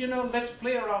idea, but let's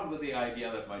play around with the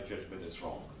idea that my judgment is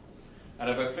wrong. And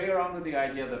if I play around with the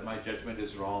idea that my judgment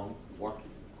is wrong, what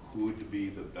could be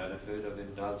the benefit of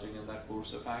indulging in that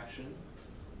course of action?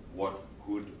 What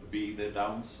could be the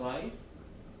downside?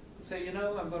 Say,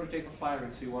 I'm going to take a flyer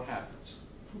and see what happens.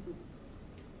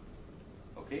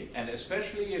 Okay, and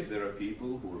especially if there are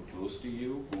people who are close to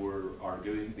you who are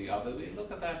arguing the other way,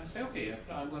 look at that and say, okay,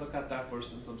 I'm going to cut that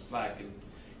person some slack. And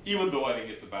even though I think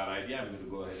it's a bad idea, I'm going to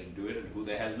go ahead and do it, and who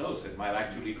the hell knows, it might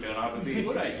actually turn out to be a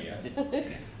good idea.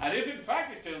 And if in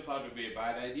fact it turns out to be a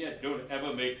bad idea, don't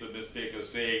ever make the mistake of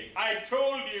saying, I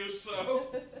told you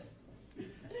so.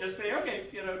 Just say, okay,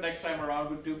 next time around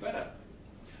we'll do better.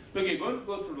 Look, you're going to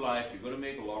go through life, you're going to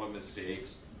make a lot of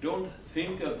mistakes. Don't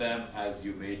think of them as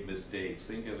you made mistakes.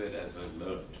 Think of it as a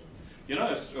learned.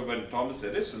 When Thomas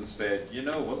Edison said,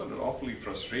 wasn't it awfully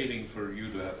frustrating for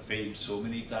you to have failed so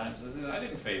many times? I said, I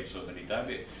didn't fail so many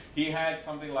times. He had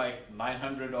something like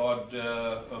 900 odd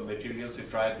materials he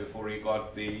tried before he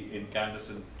got the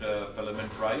incandescent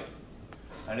filament right.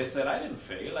 And he said, I didn't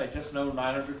fail, I just know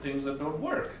 900 things that don't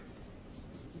work.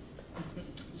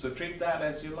 So treat that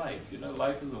as your life.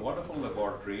 Life is a wonderful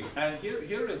laboratory. And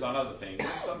here is another thing.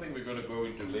 This is something we're going to go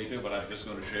into later, but I'm just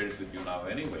going to share it with you now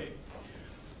anyway.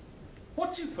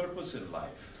 What's your purpose in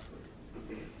life?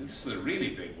 This is a really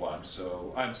big one,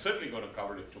 so I'm certainly going to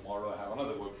cover it tomorrow. I have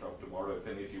another workshop tomorrow if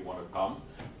any of you want to come,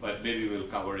 but maybe we'll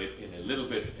cover it in a little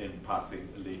bit in passing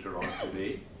later on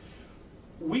today.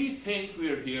 We think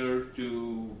we're here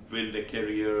to build a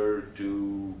career,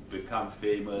 to become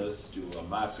famous, to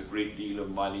amass a great deal of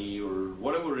money, or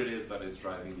whatever it is that is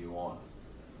driving you on.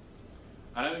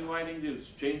 And I'm inviting you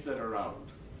to change that around.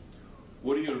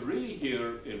 What you're really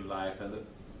here in life, and the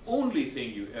only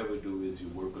thing you ever do is you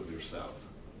work on yourself.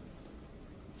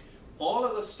 All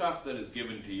of the stuff that is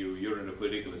given to you, you're in a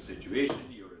particular situation,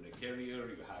 you're in a career,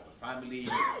 you have a family,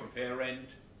 you're a parent,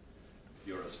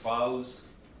 you're a spouse.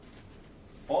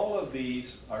 All of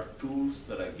these are tools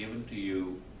that are given to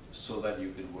you so that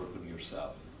you can work on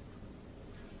yourself.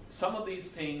 Some of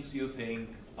these things you think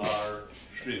are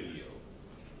trivial,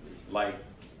 like,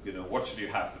 what should you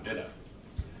have for dinner?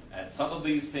 And some of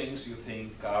these things you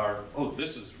think are, oh,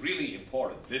 this is really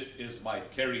important. This is my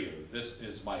career. This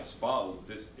is my spouse.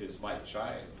 This is my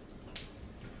child.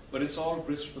 But it's all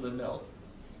grist for the mill.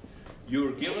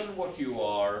 You're given what you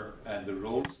are and the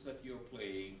roles that you're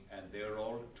playing, and they're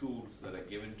all tools that are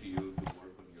given to you to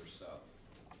work on yourself.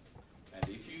 And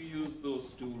if you use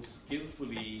those tools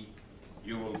skillfully,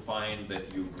 you will find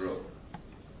that you grow.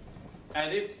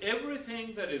 And if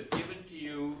everything that is given to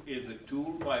you is a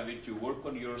tool by which you work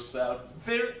on yourself,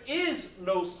 there is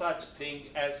no such thing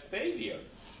as failure.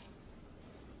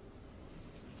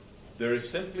 There is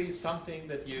simply something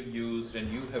that you've used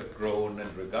and you have grown,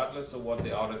 and regardless of what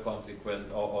the outer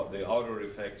consequence or the outer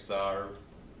effects are,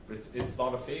 it's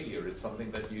not a failure. It's something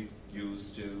that you use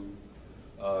to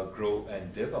grow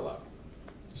and develop.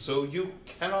 So you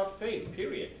cannot fail,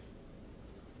 period.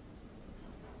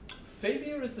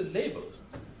 Failure is a label.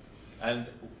 And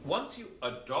once you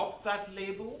adopt that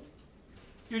label,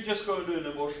 you just go into an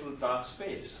emotional dark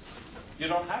space. You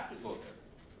don't have to go there.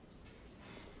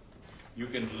 You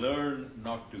can learn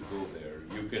not to go there.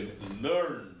 You can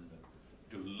learn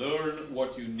to learn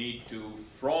what you need to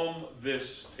from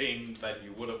this thing that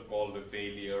you would have called a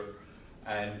failure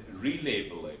and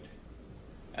relabel it.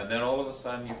 And then all of a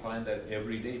sudden you find that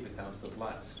every day becomes a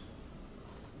blast.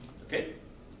 Okay?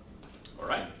 All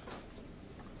right?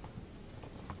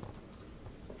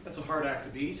 That's a hard act to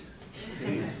beat.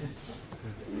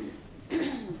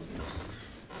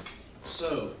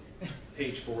 So,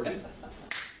 page 40.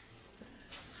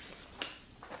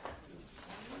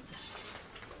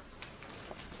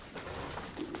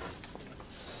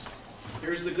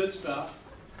 Here's the good stuff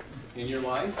in your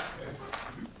life.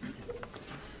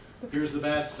 Here's the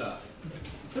bad stuff.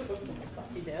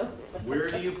 Where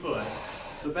do you put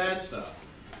the bad stuff?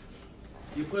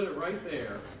 You put it right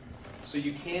there, so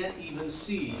you can't even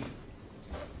see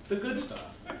the good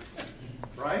stuff,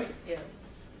 right? Yeah.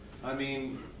 I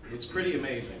mean, it's pretty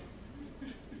amazing.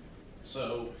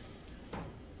 So,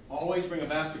 always bring a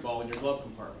basketball in your glove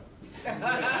compartment.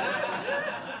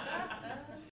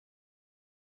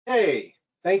 Hey,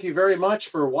 thank you very much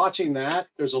for watching that.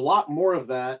 There's a lot more of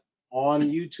that on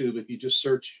YouTube. If you just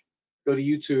go to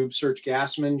YouTube, search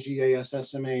Gassman,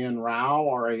 Gassman,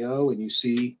 Rao, Rao, and you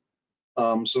see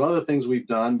some other things we've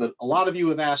done. But a lot of you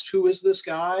have asked, who is this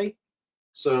guy?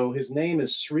 So his name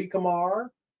is Srikumar,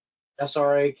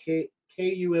 Srakumar,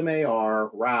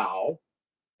 Rao,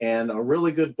 and a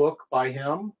really good book by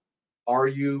him, Are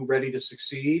You Ready to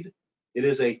Succeed? It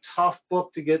is a tough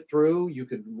book to get through. You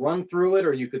could run through it,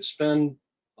 or you could spend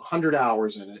 100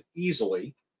 hours in it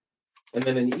easily. And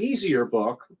then an easier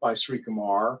book by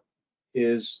Srikumar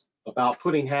is about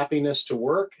putting happiness to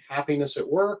work, Happiness at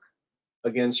Work.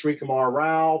 Again, Srikumar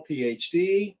Rao,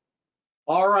 PhD.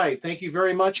 All right, thank you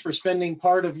very much for spending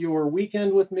part of your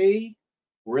weekend with me.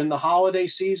 We're in the holiday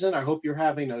season. I hope you're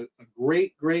having a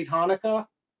great, great Hanukkah.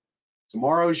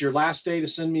 Tomorrow's your last day to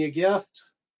send me a gift.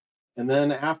 And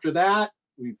then after that,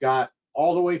 we've got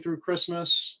all the way through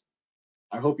Christmas.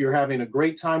 I hope you're having a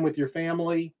great time with your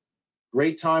family,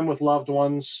 great time with loved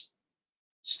ones.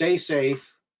 Stay safe,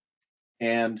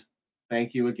 and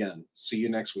thank you again. See you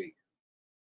next week.